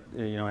not, but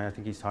I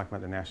think he's talking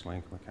about the national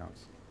income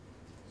accounts.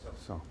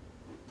 So.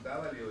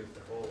 W is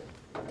the whole,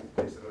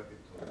 is relative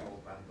to the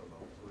whole bundle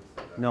of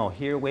goods. No,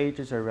 here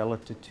wages are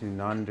relative to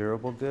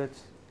non-durable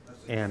goods,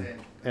 and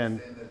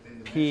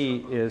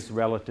P is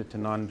relative to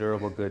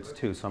non-durable goods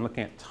too. So I'm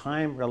looking at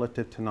time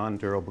relative to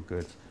non-durable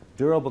goods,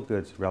 durable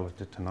goods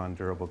relative to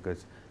non-durable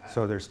goods.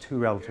 So there's two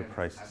relative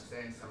prices. I'm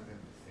saying something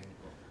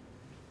simple.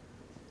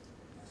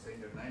 I'm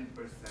saying that 9%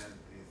 is,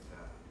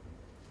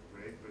 or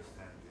 8%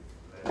 is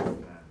less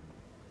than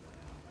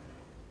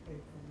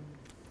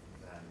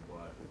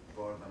what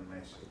Gordon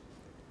measured.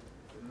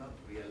 But not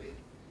really,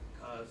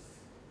 because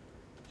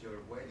your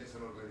wages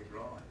are already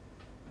growing.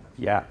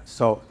 Yeah,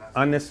 so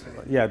on this,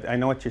 yeah, I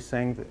know what you're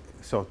saying.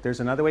 So there's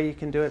another way you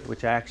can do it,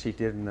 which I actually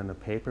did in the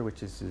paper,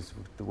 which is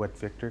what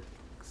Victor's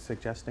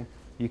suggesting.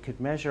 You could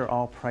measure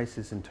all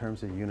prices in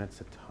terms of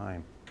units of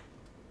time.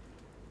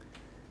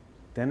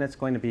 Then it's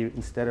going to be,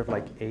 instead of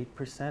like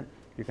 8%,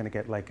 you're going to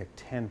get like a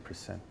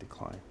 10%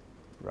 decline,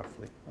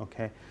 roughly,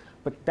 okay?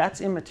 But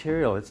that's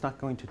immaterial. It's not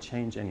going to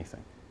change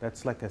anything.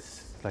 That's like a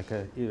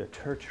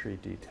tertiary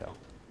detail,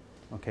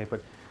 okay?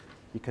 But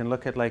you can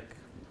look at like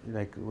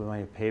with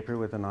my paper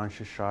with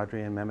Anansha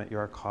Chaudhry and Mehmet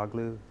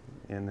Yorkoglu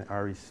in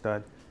RE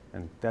Stud,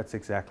 and that's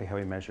exactly how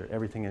we measure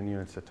everything in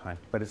units of time.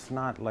 But it's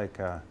not like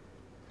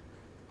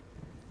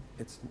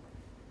it's,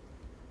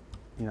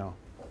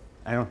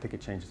 I don't think it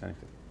changes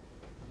anything.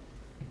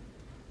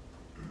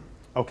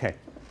 Okay,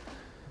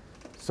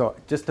 so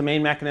just the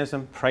main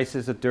mechanism,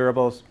 prices of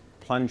durables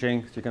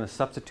plunging. So you're going to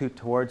substitute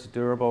towards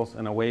durables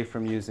and away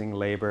from using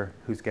labor,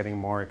 who's getting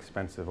more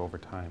expensive over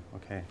time.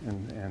 Okay,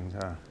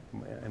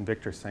 and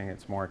Victor's saying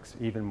it's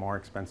even more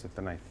expensive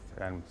than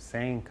I'm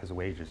saying, because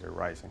wages are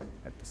rising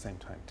at the same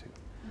time too,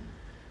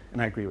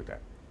 and I agree with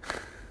that.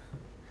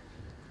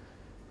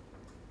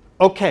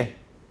 Okay,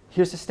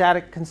 Here's a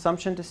static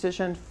consumption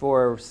decision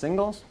for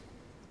singles.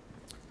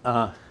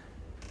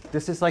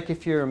 This is like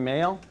if you're a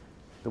male,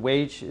 the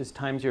wage is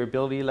times your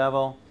ability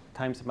level,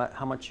 times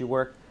how much you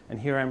work. And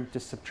here I'm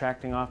just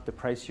subtracting off the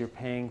price you're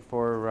paying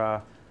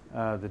for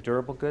the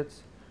durable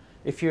goods.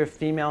 If you're a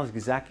female, it's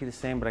exactly the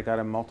same, but I got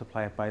to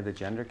multiply it by the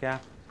gender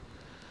gap.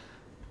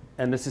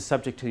 And this is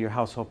subject to your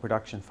household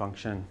production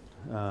function.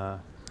 Okay,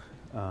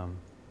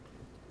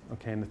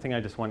 and the thing I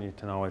just want you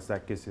to know is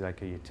that gives you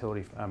like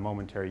a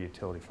momentary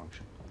utility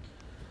function.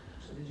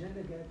 So the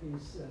gender gap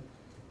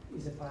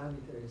is a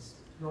parameter. It's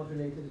not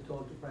related at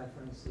all to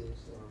preferences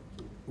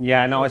or.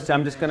 Yeah, no,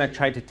 I'm just going to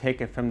try to take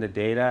it from the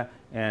data,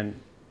 and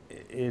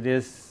it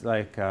is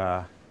like. It's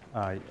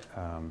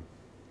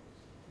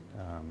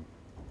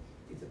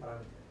a parameter.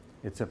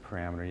 It's a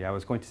parameter. Yeah, I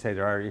was going to say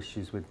there are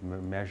issues with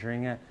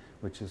measuring it,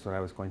 which is what I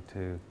was going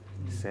to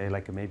say.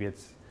 Like maybe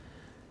it's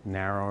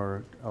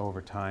narrower over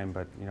time,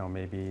 but you know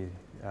maybe.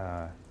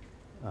 Well,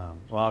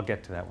 I'll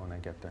get to that when I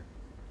get there.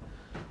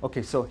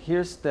 Okay, so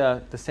here's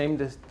the same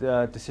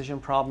decision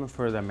problem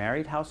for the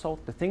married household.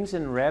 The things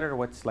in red are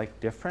what's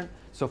like different.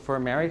 So for a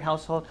married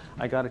household,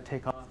 I got to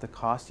take off the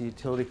cost, the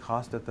utility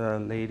cost of the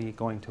lady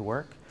going to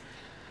work.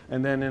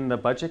 And then in the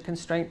budget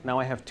constraint, now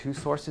I have two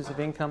sources of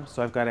income,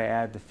 so I've got to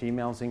add the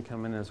female's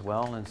income in as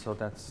well, and so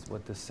that's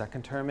what the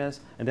second term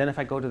is. And then if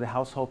I go to the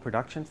household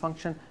production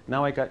function,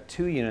 now I got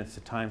 2 units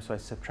at a time, so I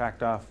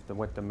subtract off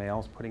what the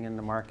male's putting in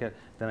the market,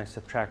 then I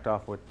subtract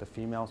off what the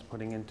female's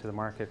putting into the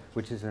market,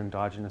 which is an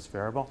endogenous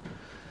variable.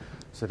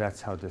 So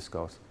that's how this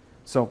goes.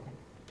 So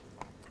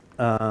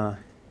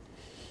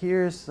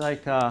here's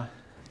like a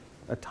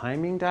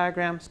timing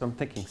diagram. So I'm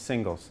thinking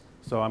singles.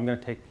 So I'm going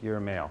to take you're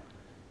a male.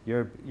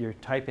 You're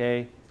type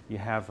A, you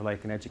have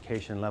like an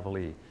education level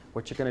E.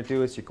 What you're going to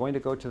do is you're going to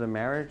go to the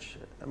marriage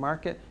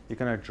market, you're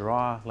going to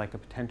draw like a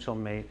potential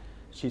mate.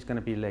 She's going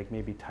to be like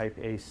maybe type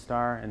A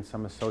star and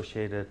some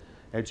associated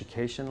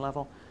education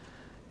level.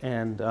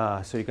 And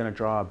so you're going to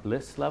draw a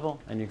bliss level,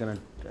 and you're going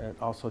to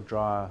also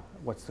draw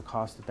what's the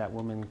cost of that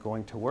woman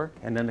going to work.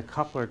 And then the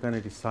couple are going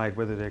to decide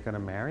whether they're going to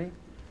marry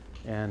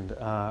and,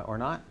 or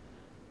not.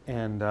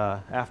 And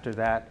after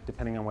that,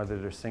 depending on whether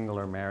they're single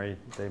or married,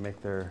 they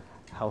make their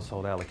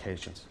household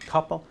allocations.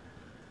 Couple.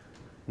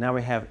 Now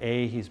we have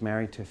A, he's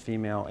married to a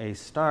female A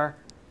star.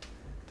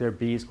 Their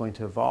B is going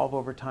to evolve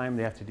over time.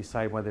 They have to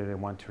decide whether they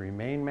want to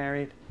remain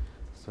married.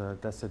 So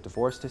that's a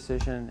divorce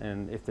decision.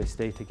 And if they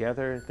stay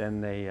together,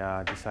 then they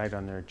decide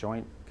on their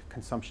joint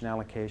consumption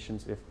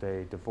allocations. If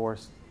they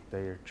divorce, they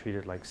are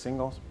treated like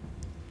singles.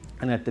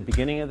 And at the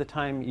beginning of the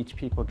time, each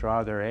people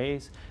draw their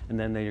A's, and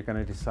then they're going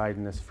to decide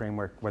in this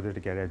framework whether to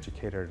get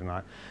educated or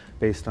not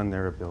based on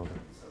their ability.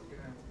 So can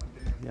I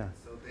continue? Yeah.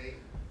 So they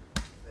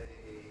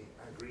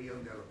agree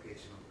on the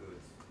allocation of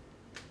goods,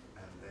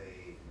 and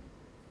they.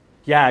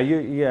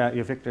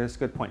 Yeah, Victor, that's a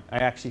good point. I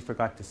actually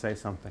forgot to say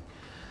something.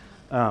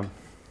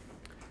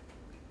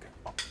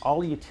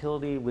 All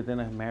utility within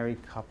a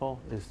married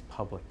couple is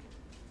public.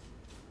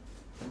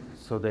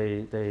 So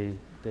they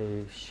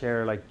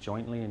share like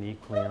jointly and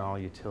equally in all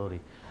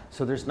utility.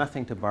 So there's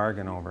nothing to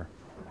bargain over.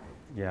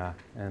 Yeah,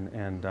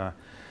 and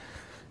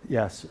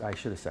yes, I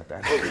should have said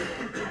that.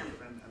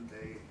 And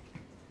they,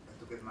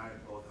 to get married,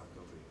 both have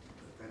to agree.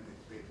 But then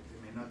they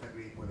may not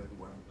agree whether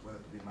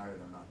to be married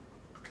or not.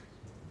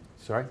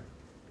 Sorry?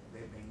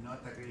 They may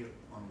not agree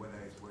on whether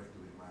it's worth to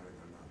be married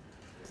or not.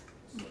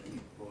 So they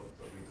both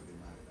agree to be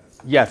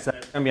married. Yes,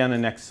 that's going to be on the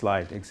next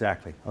slide,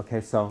 exactly.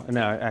 Okay, so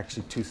now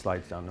actually 2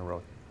 slides down the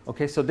road.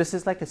 Okay, so this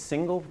is like a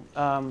single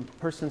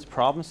person's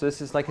problem. So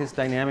this is like his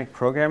dynamic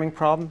programming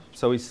problem.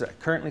 So he's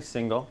currently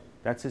single.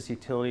 That's his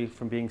utility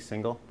from being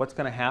single. What's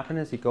going to happen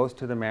is he goes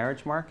to the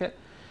marriage market.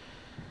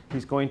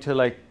 He's going to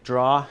like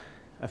draw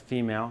a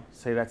female,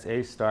 say that's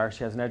A star.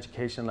 She has an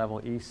education level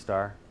E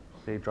star.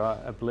 They draw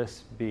a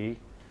bliss B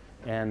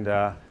and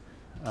a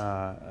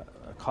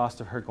cost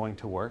of her going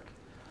to work.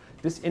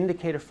 This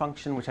indicator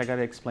function, which I got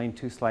to explain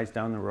 2 slides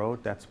down the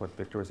road, that's what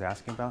Victor was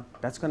asking about.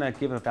 That's going to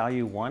give a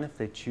value 1 if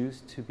they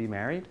choose to be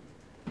married.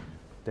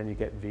 Then you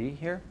get V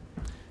here.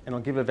 And it'll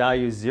give a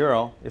value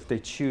 0 if they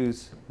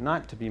choose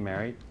not to be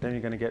married. Then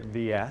you're going to get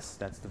VS.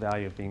 That's the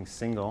value of being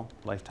single,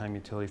 lifetime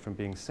utility from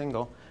being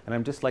single. And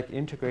I'm just like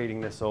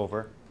integrating this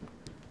over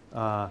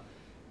the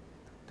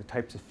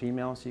types of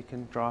females you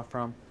can draw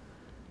from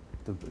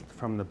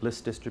the bliss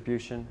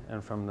distribution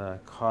and from the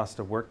cost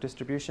of work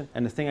distribution.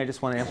 And the thing I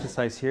just want to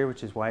emphasize here,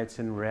 which is why it's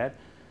in red,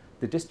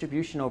 the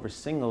distribution over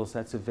singles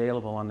that's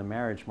available on the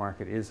marriage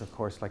market is, of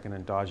course, like an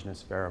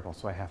endogenous variable,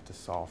 so I have to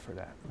solve for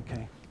that,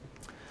 okay?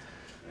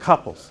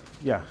 Couples,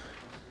 yeah.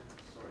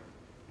 Sorry.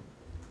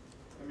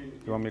 I mean,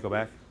 You want me to go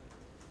back?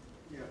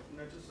 Yeah,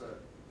 no, just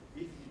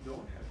if you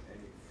don't have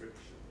any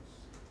frictions,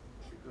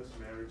 because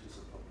marriage is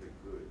a public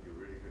good, you're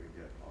really going to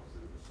get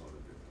positive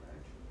associative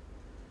matching.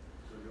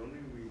 So the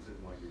only reason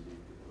why you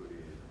need to put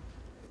in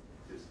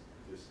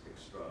this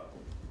extra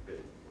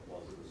bit,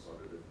 positive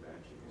associative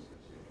matching, is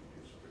that you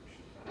introduce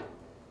friction.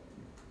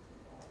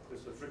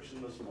 Because the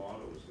frictionless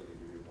model is going to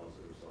give you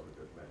positive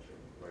associative matching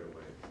right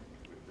away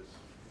with this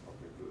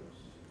public goods.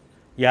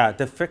 Yeah,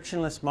 the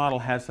frictionless model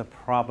has a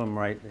problem,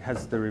 right? It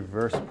has the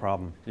reverse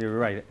problem. You're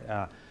right.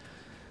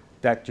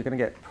 That you're going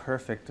to get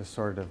perfect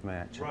assortative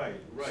matching. Right.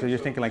 So you're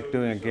thinking like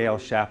doing a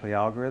Gale-Shapley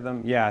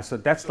algorithm. Yeah, so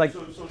that's like...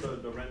 So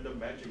the random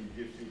matching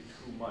gives you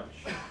too much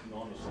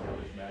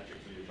non-assortative matching,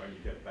 so you're trying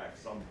to get back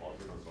some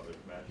positive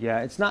assortative matching.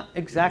 Yeah, it's not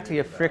exactly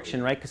a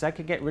friction, right? Because I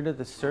could get rid of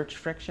the search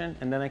friction,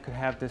 and then I could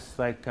have this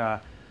like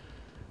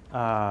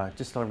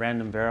just a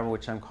random variable,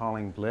 which I'm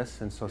calling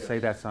bliss. And so say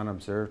that's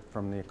unobserved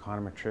from the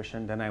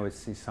econometrician, then I would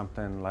see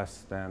something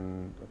less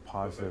than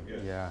positive. Yes,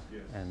 Yeah,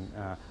 yes. and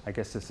I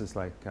guess this is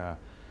like,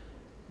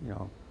 you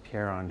know,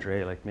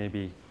 Pierre-Andre, like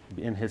maybe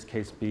in his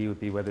case B would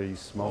be whether you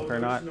smoke or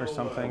not or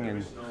something.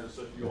 And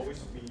So if you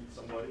always meet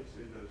somebody, so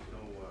there's no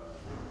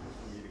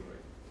meeting,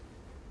 right?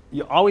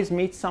 you always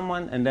meet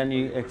someone and then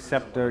you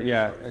accept or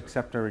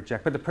accept or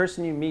reject. But the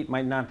person you meet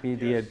might not be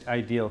the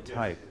ideal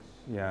type.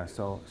 Yeah.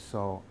 So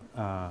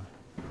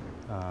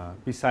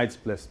besides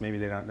bliss, maybe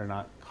they're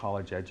not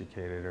college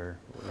educated or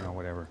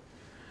whatever.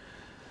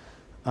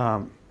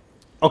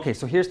 Okay,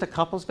 so here's the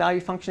couples value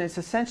function. It's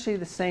essentially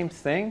the same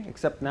thing,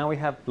 except now we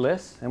have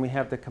bliss and we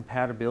have the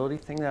compatibility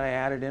thing that I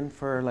added in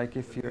for like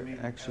if you're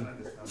actually. I don't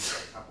understand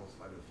what couples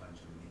value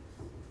function means.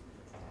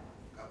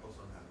 Couples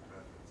don't have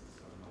preferences,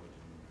 so I don't know what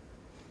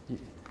you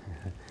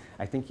mean.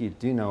 I think you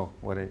do know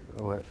what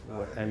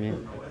I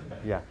mean.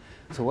 Yeah.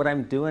 So what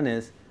I'm doing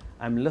is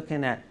I'm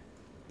looking at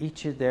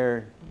each of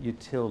their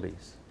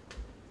utilities.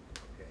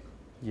 Okay.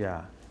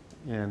 Yeah,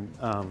 and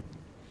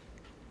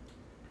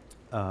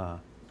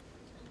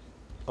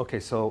okay,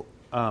 so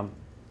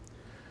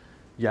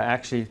yeah,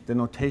 actually the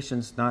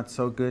notation's not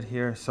so good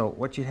here. So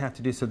what you have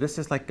to do, so this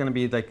is like going to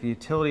be like the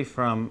utility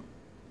from.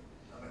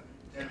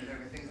 Tell me,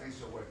 things need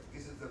to work.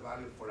 This is the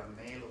value for a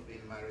male of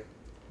being married.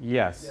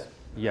 Yes.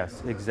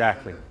 Yes,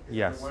 exactly.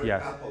 Yes,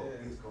 yes.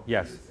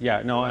 Yes,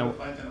 yeah, no, and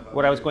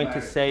what what I was going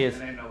to say is,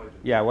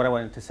 yeah, what I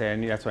wanted to say,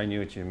 that's why I knew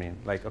what you mean.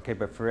 Like, okay,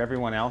 but for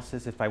everyone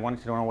else's, if I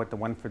wanted to know what the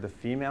one for the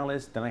female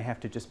is, then I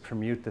have to just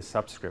permute the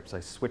subscripts. I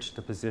switch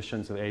the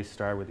positions of A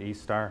star with E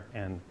star,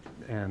 and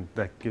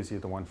that gives you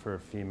the one for a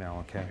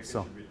female, okay?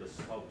 So.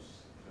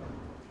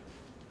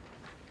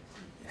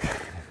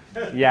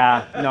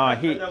 Yeah, no,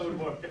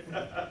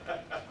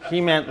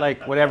 he meant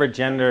like whatever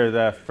gender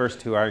the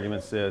first two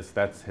arguments is,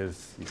 that's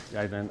his,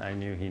 I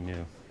knew he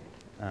knew.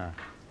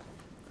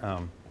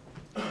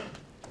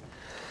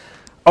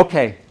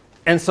 Okay,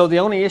 and so the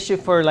only issue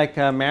for like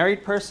a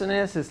married person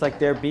is like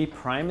their B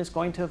prime is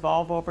going to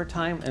evolve over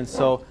time, and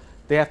so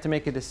they have to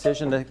make a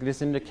decision that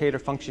this indicator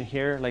function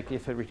here, like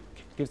if it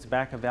gives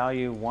back a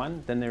value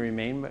 1, then they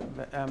remain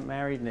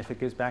married, and if it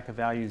gives back a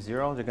value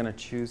 0, they're going to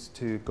choose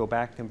to go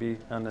back and be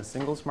on the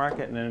singles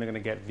market, and then they're going to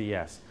get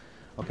VS.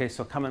 Okay,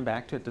 so coming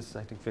back to it, this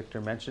I think Victor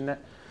mentioned it.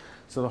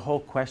 So the whole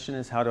question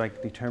is how do I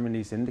determine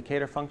these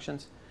indicator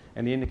functions?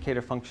 And the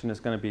indicator function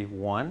is going to be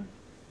 1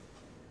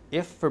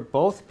 if for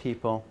both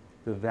people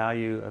the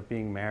value of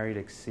being married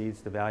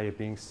exceeds the value of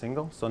being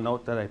single. So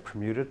note that I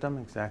permuted them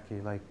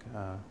exactly like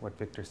what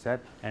Victor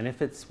said. And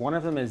if it's one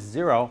of them is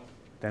 0,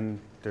 then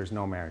there's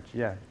no marriage.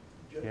 Yeah.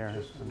 Yeah.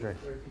 Just a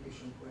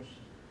clarification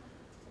question.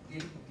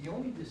 The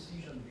only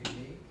decision they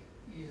make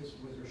is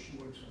whether she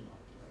works or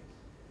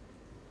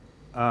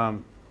not,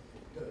 right?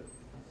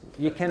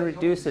 You can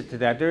reduce it to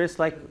that. There is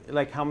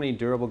like how many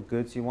durable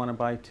goods you want to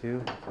buy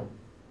too.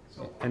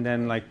 And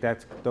then like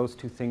those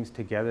two things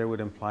together would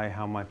imply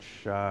how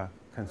much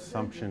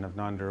consumption of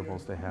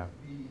non-durables they have.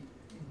 In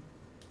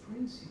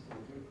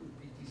principle, there could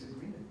be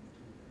disagreement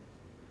between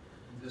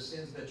them, in the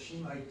sense that she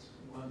might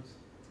want to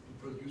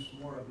produce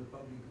more of the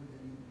public good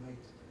and he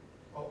might,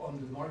 on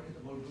the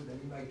marketable good, and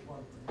he might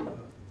want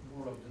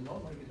more of the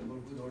non-marketable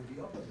good, or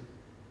the opposite.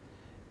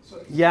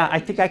 So yeah, I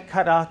think I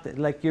cut out,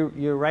 like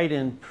you're right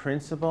in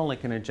principle,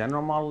 like in a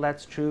general model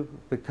that's true,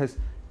 because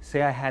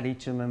say I had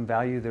each of them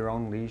value their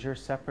own leisure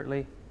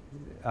separately,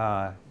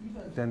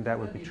 then that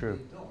would be true.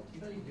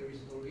 Even if there is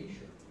no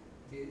leisure,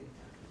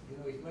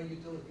 if my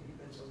utility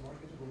depends on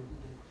marketable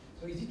good,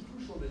 so is it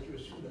crucial that you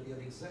assume that they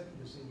have exactly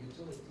the same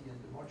utility and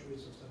the march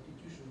rates of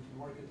substitution to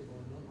marketable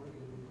and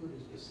non-marketable good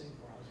is the same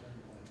for husband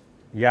and wife?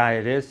 Yeah,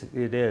 it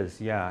is,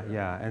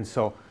 yeah. And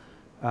so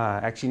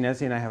actually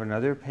Nezzy and I have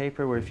another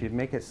paper where if you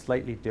make it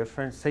slightly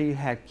different, say you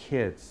had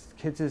kids.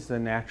 Kids is the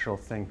natural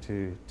thing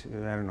to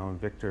I don't know,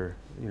 Victor,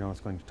 is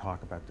going to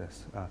talk about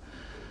this.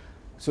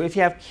 So if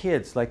you have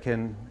kids,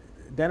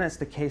 then it's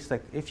the case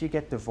like if you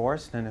get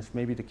divorced and if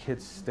maybe the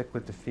kids stick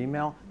with the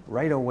female,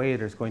 right away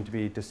there's going to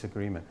be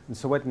disagreement. And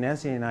so what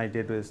Nezzy and I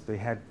did was they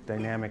had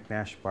dynamic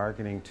Nash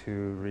bargaining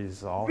to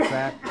resolve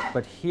that.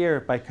 But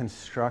here, by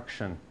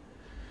construction,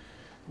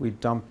 we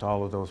dumped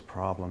all of those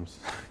problems.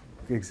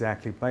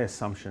 Exactly, by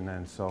assumption.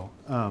 And so,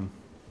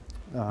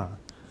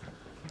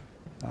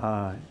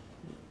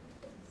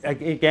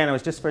 again, it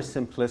was just for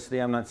simplicity.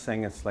 I'm not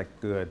saying it's like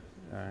good,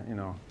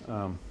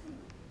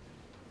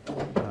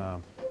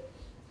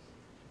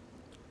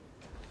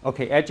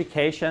 okay,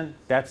 education,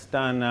 that's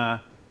done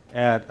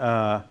at,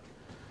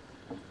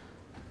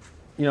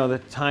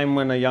 the time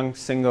when a young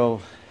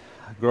single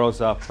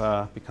grows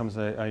up, becomes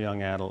a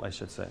young adult, I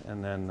should say,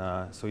 and then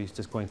so he's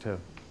just going to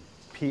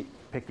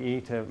pick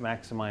E to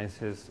maximize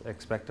his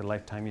expected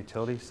lifetime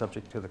utility,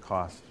 subject to the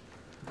cost.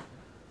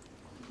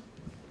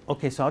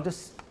 Okay, so I'll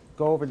just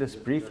go over this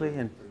briefly,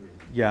 and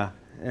yeah,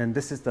 and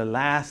this is the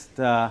last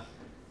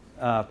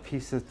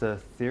piece of the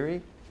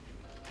theory.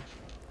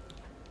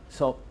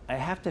 So I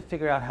have to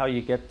figure out how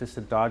you get this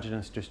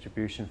endogenous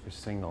distribution for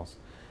singles.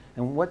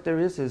 And what there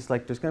is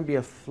like there's going to be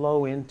a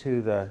flow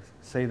into the,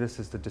 say this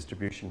is the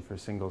distribution for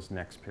singles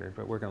next period,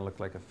 but we're going to look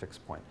like a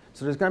fixed point.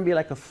 So there's going to be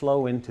like a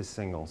flow into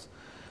singles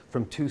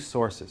from two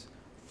sources.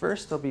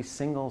 First, there'll be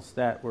singles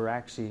that were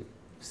actually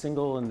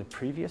single in the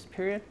previous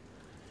period,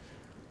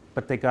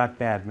 but they got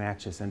bad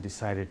matches and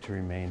decided to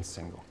remain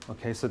single.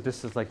 Okay, so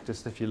this is like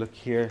just if you look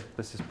here,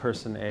 this is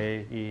person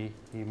A, E,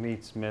 he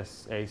meets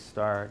Miss A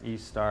star, E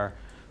star.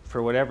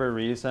 For whatever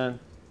reason,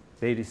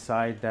 they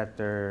decide that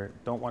they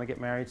don't want to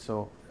get married,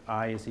 so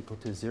I is equal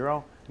to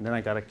 0, and then I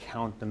got to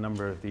count the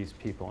number of these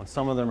people, and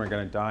some of them are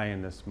going to die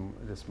in this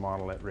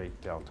model at rate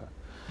delta.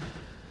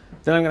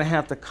 Then I'm going to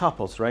have the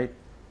couples, right?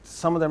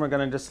 Some of them are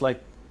going to just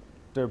like,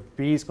 their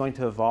B is going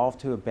to evolve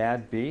to a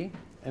bad B,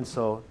 and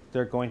so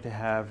they're going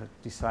to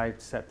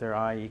set their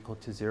I equal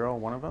to 0,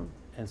 one of them,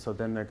 and so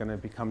then they're going to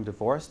become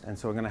divorced, and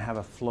so we're going to have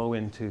a flow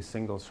into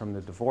singles from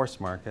the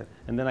divorce market,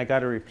 and then I got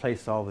to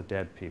replace all the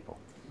dead people.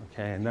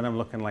 Okay, and then I'm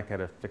looking like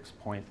at a fixed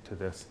point to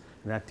this,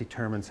 and that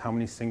determines how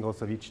many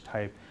singles of each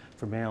type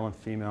for male and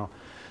female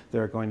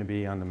there are going to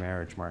be on the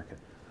marriage market.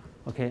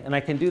 Okay, and I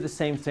can do the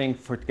same thing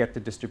to get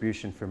the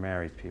distribution for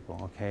married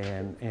people.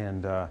 Okay,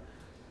 and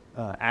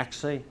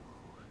actually,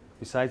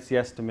 besides the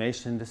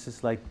estimation, this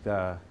is like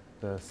the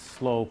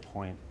slow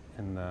point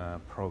in the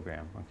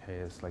program. Okay,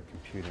 it's like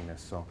computing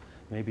this. So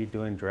maybe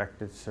doing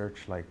directed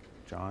search like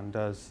John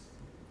does,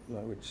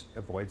 which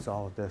avoids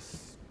all of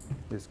this,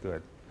 is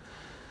good.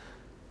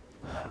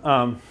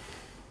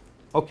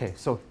 Okay,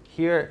 so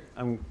here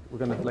we're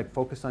going to like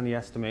focus on the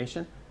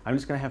estimation. I'm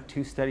just going to have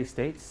two steady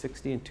states,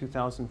 60 and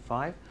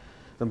 2005.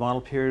 The model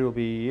period will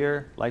be a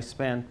year,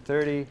 lifespan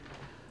 30,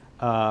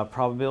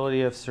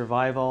 probability of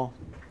survival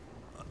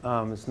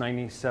is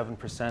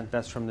 97%.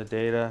 That's from the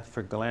data.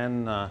 For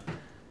Glenn, the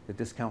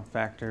discount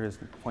factor is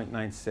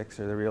 0.96,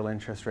 or the real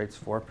interest rate's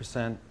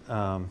 4%.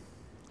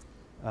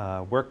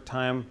 Work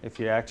time, if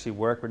you actually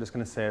work, we're just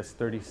going to say it's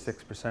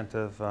 36%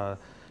 of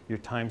your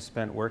time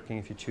spent working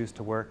if you choose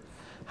to work.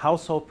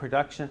 Household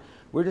production,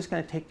 we're just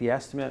going to take the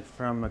estimate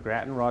from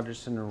Grattan,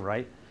 Rogerson, and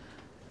Wright,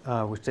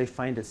 which they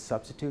find as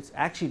substitutes.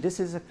 Actually, this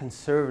is a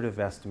conservative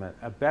estimate.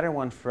 A better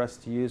one for us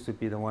to use would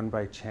be the one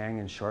by Chang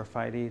and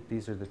Shorfighty.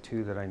 These are the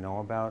two that I know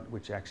about,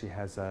 which actually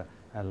has a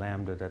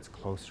lambda that's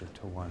closer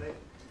to 1.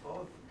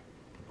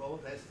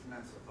 Both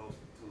estimates of those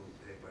two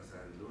papers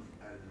are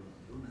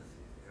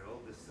lunacy. They're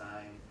all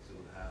designed to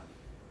have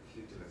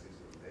huge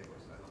residual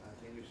papers. I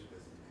think you should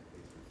estimate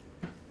these.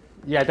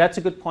 Yeah, that's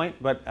a good point,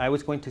 but I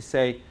was going to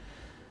say,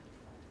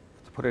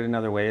 to put it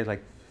another way,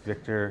 like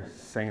Victor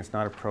saying it's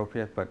not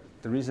appropriate, but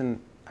the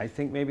reason I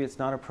think maybe it's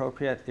not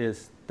appropriate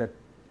is that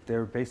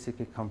they're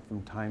basically come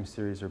from time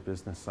series or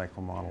business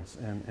cycle models,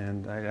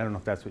 and I don't know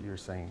if that's what you were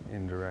saying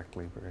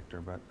indirectly,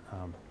 Victor,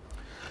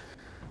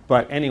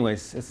 but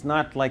anyways, it's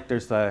not like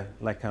there's a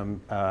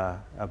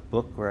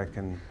book where I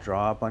can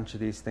draw a bunch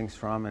of these things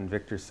from, and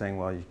Victor's saying,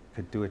 well, you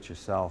could do it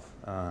yourself,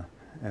 yeah.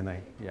 Well,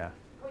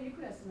 you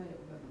could estimate it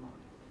within the model.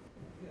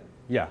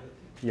 Yeah,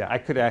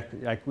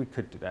 we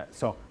could do that.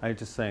 So I'm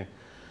just saying,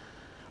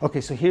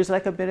 okay, so here's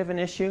like a bit of an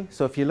issue.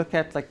 So if you look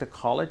at like the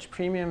college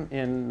premium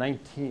in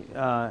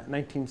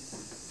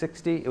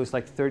 1960, it was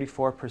like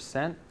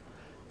 34%.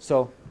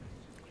 So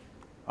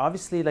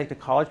obviously, like the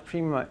college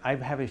premium, I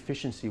have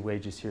efficiency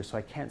wages here, so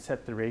I can't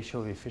set the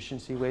ratio of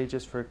efficiency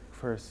wages for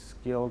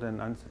skilled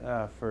and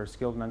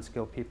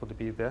unskilled people to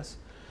be this,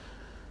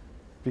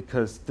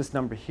 because this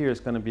number here is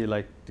going to be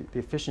like the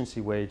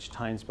efficiency wage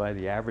times by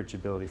the average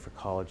ability for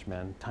college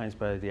men times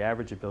by the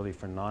average ability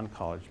for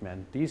non-college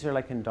men. These are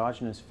like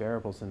endogenous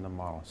variables in the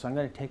model. So I'm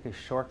going to take a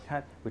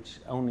shortcut, which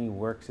only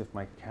works if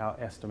my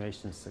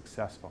estimation is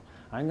successful.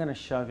 I'm going to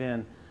shove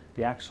in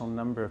the actual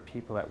number of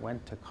people that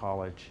went to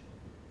college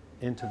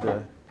into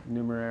the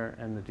numerator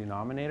and the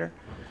denominator.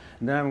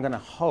 And then I'm going to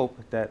hope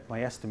that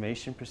my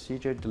estimation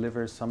procedure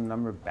delivers some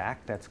number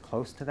back that's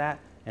close to that.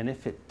 And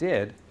if it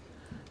did,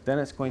 then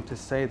it's going to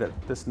say that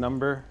this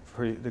number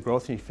for the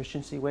growth in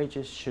efficiency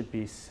wages should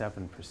be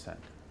 7%,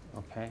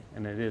 okay?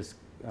 And it is.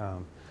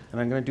 And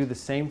I'm going to do the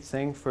same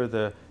thing for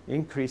the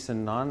increase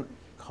in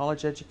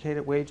non-college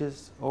educated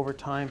wages over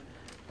time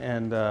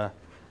and the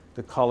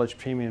college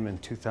premium in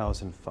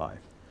 2005.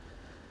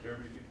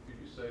 Jeremy, could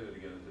you say that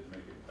again?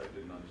 I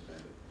didn't understand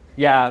it.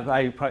 Yeah,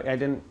 I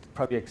didn't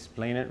probably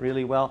explain it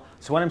really well.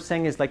 So what I'm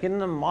saying is, like in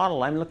the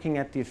model, I'm looking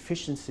at the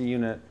efficiency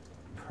unit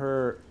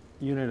per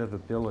unit of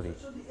ability.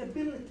 So the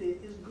ability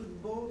is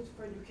good both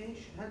for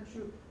education, helps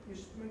you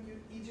make it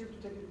easier to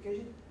take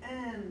education,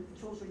 and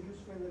it's also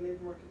useful in the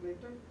labor market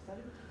later. Is that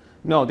it?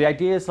 No, the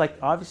idea is like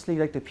obviously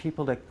like the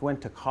people that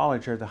went to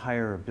college are the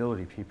higher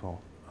ability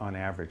people. on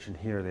average, and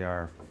here they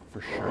are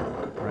for sure,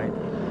 right?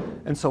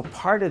 And so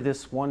part of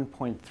this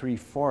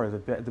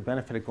 1.34, the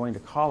benefit of going to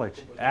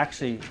college,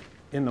 actually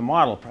in the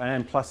model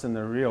and plus in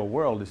the real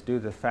world, is due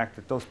to the fact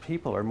that those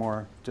people are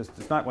more just,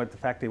 it's not what the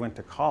fact they went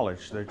to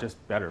college, they're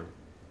just better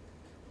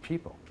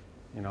people,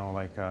 you know,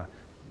 like are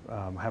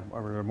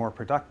more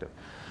productive.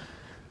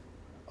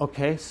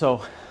 Okay,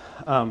 so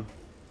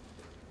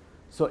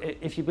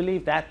if you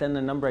believe that, then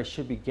the number I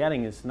should be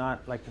getting is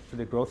not like for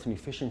the growth and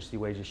efficiency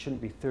wage, it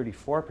shouldn't be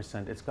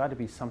 34%. It's got to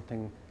be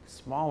something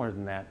smaller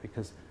than that,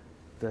 because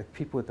the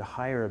people with the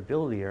higher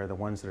ability are the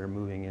ones that are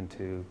moving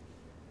into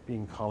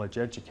being college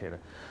educated.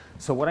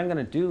 So what I'm going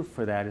to do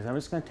for that is I'm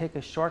just going to take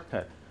a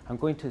shortcut. I'm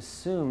going to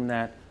assume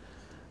that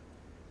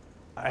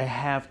I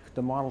have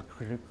the model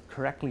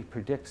correctly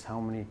predicts how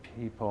many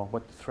people,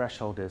 what the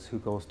threshold is, who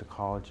goes to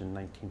college in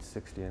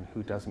 1960 and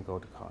who doesn't go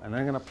to college. And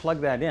I'm going to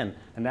plug that in,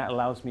 and that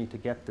allows me to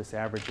get this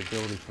average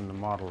ability from the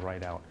model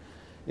right out.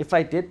 If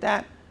I did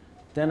that,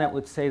 then it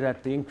would say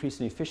that the increase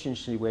in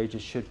efficiency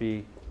wages should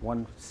be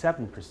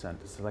 7%.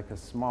 It's like a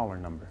smaller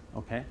number,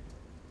 okay?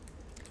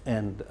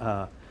 And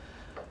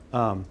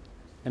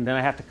then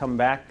I have to come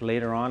back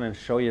later on and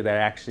show you that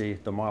actually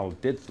the model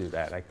did do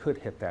that. I could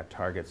hit that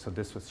target, so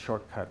this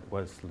shortcut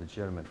was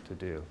legitimate to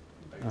do.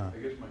 I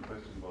guess my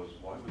question was,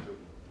 why would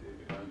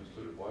if I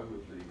understood it, why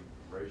would the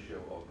ratio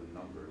of the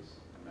numbers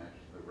match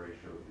the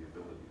ratio of the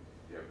ability,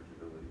 the average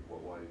ability?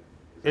 Why?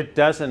 It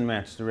doesn't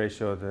match the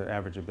ratio of the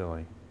average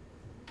ability.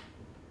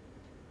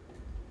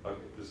 Okay,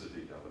 this is a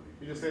detail.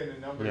 You're just saying the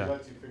number Yeah.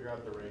 lets you figure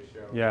out the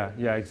ratio.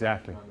 Yeah,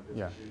 exactly. On the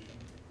Yeah. distribution.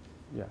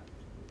 Yeah.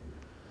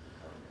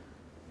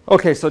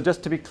 Okay, so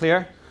just to be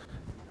clear,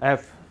 I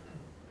have,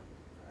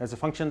 as a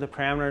function of the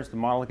parameters, the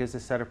model gives a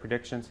set of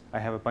predictions. I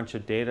have a bunch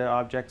of data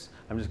objects.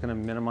 I'm just going to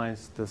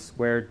minimize the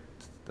squared,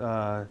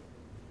 the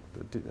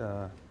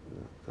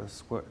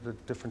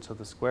difference of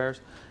the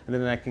squares. And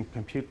then I can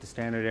compute the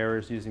standard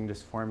errors using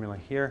this formula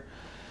here.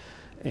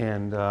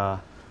 And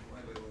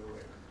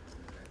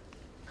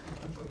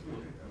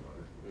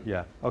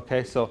yeah,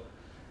 okay, so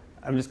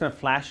I'm just going to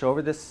flash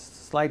over this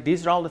slide.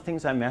 These are all the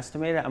things I'm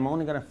estimating. I'm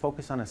only going to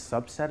focus on a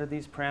subset of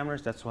these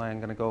parameters. That's why I'm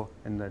going to go,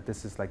 and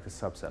this is like the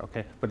subset,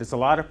 okay? But it's a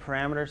lot of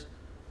parameters.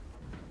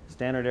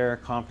 Standard error,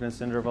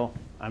 confidence interval.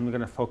 I'm going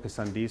to focus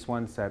on these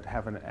ones that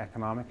have an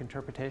economic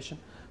interpretation.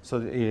 So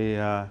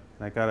I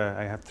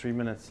have 3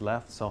 minutes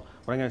left. So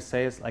what I'm going to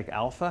say is like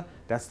alpha,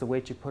 that's the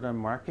weight you put on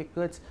market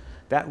goods.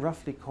 That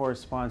roughly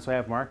corresponds. So I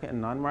have market and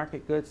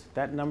non-market goods.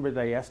 That number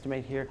that I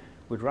estimate here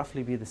would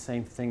roughly be the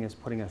same thing as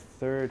putting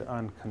 1/3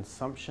 on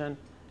consumption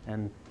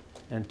and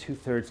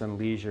 2/3 on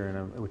leisure,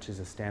 which is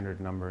a standard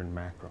number in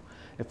macro.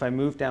 If I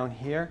move down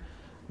here,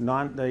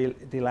 the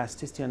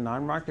elasticity on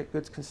non-market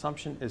goods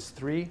consumption is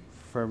 3.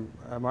 For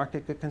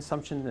market good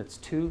consumption, it's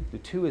 2. The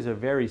 2 is a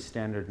very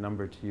standard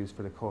number to use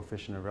for the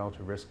coefficient of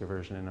relative risk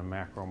aversion in a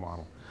macro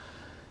model.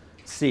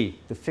 C,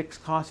 the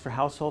fixed cost for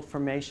household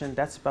formation,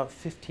 that's about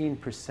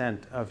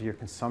 15% of your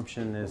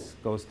consumption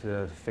goes to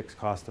the fixed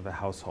cost of a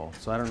household.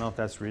 So I don't know if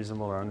that's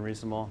reasonable or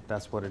unreasonable.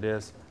 That's what it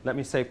is. Let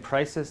me say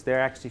prices,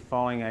 they're actually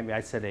falling. I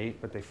said 8,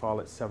 but they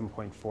fall at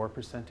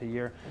 7.4% a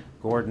year.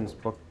 Gordon's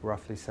book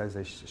roughly says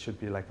they should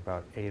be like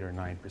about 8 or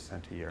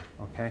 9% a year,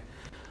 okay?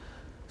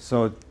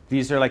 So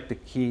these are like the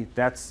key,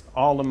 that's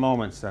all the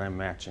moments that I'm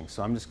matching.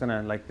 So I'm just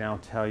gonna like now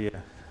tell you,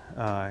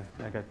 I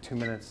got 2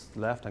 minutes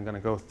left. I'm going to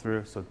go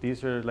through. So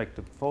these are like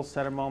the full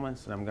set of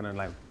moments, and I'm going to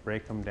like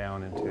break them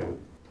down into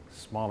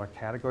smaller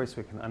categories so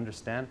we can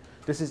understand.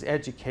 This is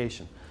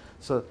education.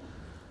 So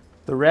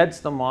the red's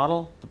the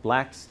model, the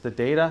black's the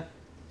data.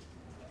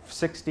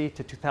 60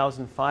 to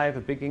 2005,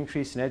 a big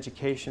increase in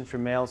education for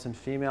males and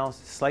females,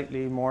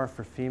 slightly more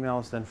for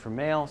females than for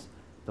males.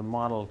 The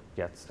model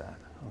gets that,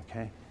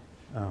 okay?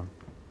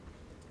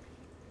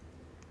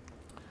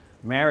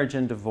 Marriage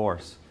and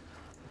divorce.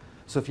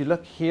 So if you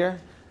look here,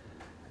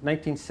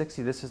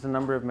 1960, this is the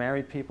number of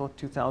married people.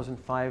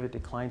 2005, it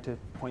declined to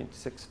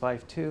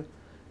 0.652.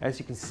 As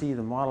you can see,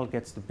 the model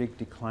gets the big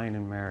decline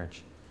in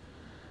marriage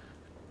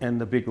and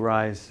the big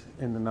rise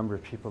in the number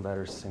of people that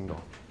are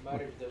single.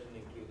 Marriage doesn't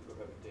include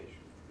cohabitation.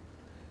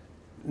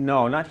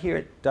 No, not here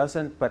it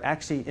doesn't, but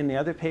actually in the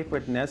other paper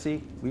at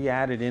NESI, we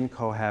added in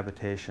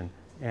cohabitation.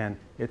 And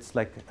it's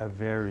like a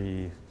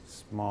very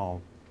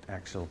small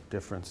actual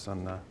difference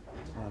on the,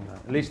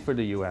 at least for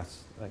the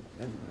US. Like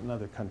in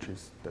other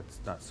countries, that's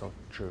not so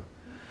true.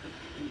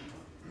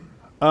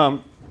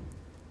 And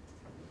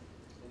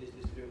is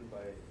this driven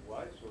by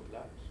whites or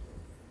blacks?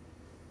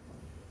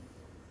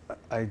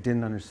 I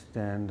didn't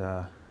understand. Do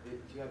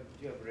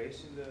you have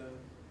race in the...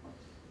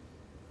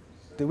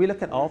 Did we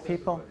look at all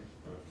people?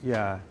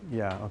 Yeah,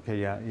 okay,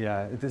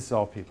 yeah. This is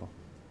all people.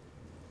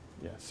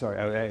 Yeah, sorry,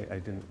 I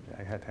didn't,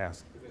 I had to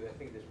ask. Because I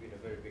think there's been a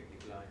very big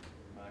decline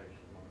in marriage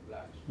among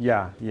blacks.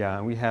 Yeah,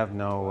 and we have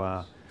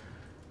no,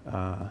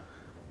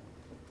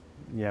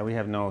 we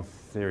have no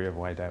theory of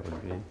why that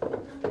would be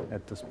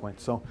at this point.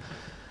 So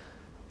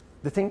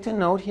the thing to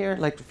note here,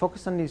 like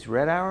focus on these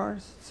red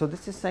arrows. So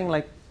this is saying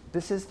like,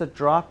 this is the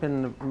drop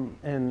in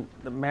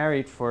the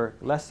married for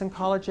less than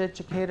college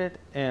educated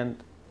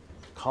and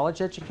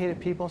college-educated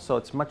people, so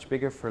it's much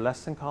bigger for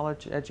less than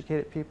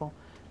college-educated people.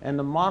 And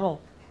the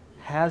model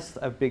has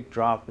a big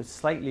drop. It's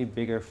slightly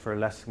bigger for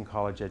less than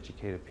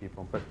college-educated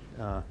people. But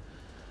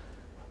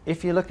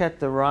if you look at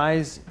the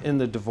rise in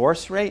the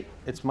divorce rate,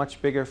 it's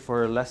much bigger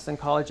for less than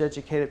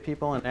college-educated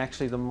people. And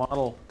actually, the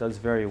model does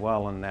very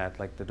well on that.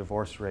 Like the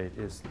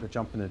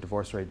jump in the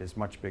divorce rate is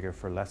much bigger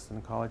for less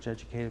than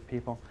college-educated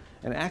people.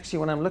 And actually,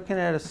 when I'm looking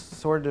at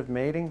assortative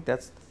mating,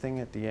 that's the thing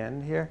at the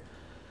end here.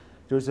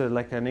 There's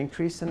like an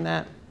increase in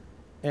that.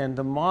 And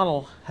the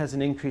model has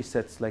an increase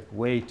that's like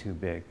way too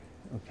big,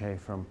 okay,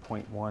 from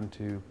 0.1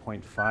 to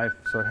 0.5.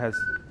 So it has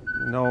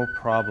no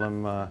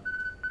problem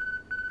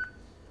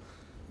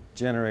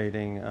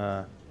generating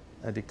a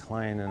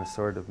decline in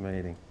assortative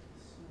mating.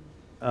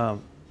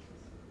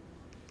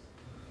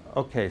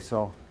 Okay,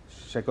 so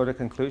should I go to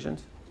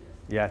conclusions?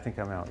 Yeah, I think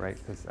I'm out, right?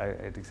 Because I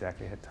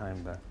exactly had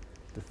time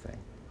to think.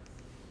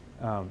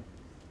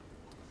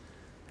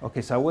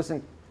 Okay, so I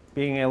wasn't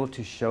being able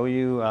to show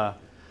you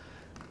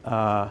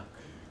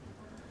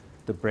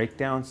the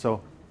breakdown,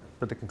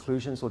 but the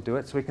conclusions will do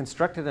it. So we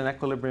constructed an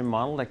equilibrium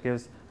model that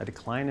gives a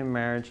decline in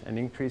marriage, an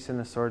increase in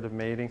assortative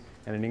mating,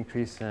 and an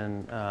increase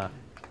in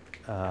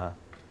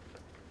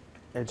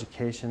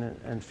education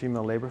and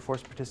female labor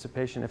force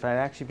participation. If I'd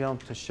actually been able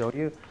to show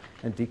you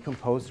and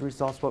decompose the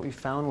results, what we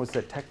found was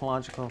that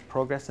technological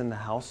progress in the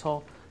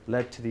household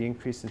led to the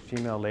increase in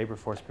female labor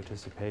force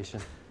participation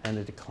and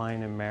the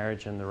decline in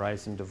marriage and the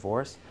rise in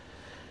divorce.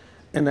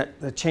 And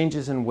that the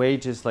changes in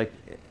wages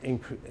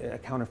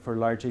accounted for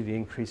largely the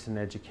increase in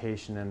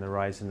education and the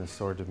rise in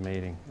assortative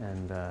mating.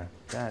 And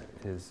that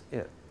is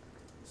it.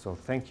 So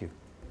thank you.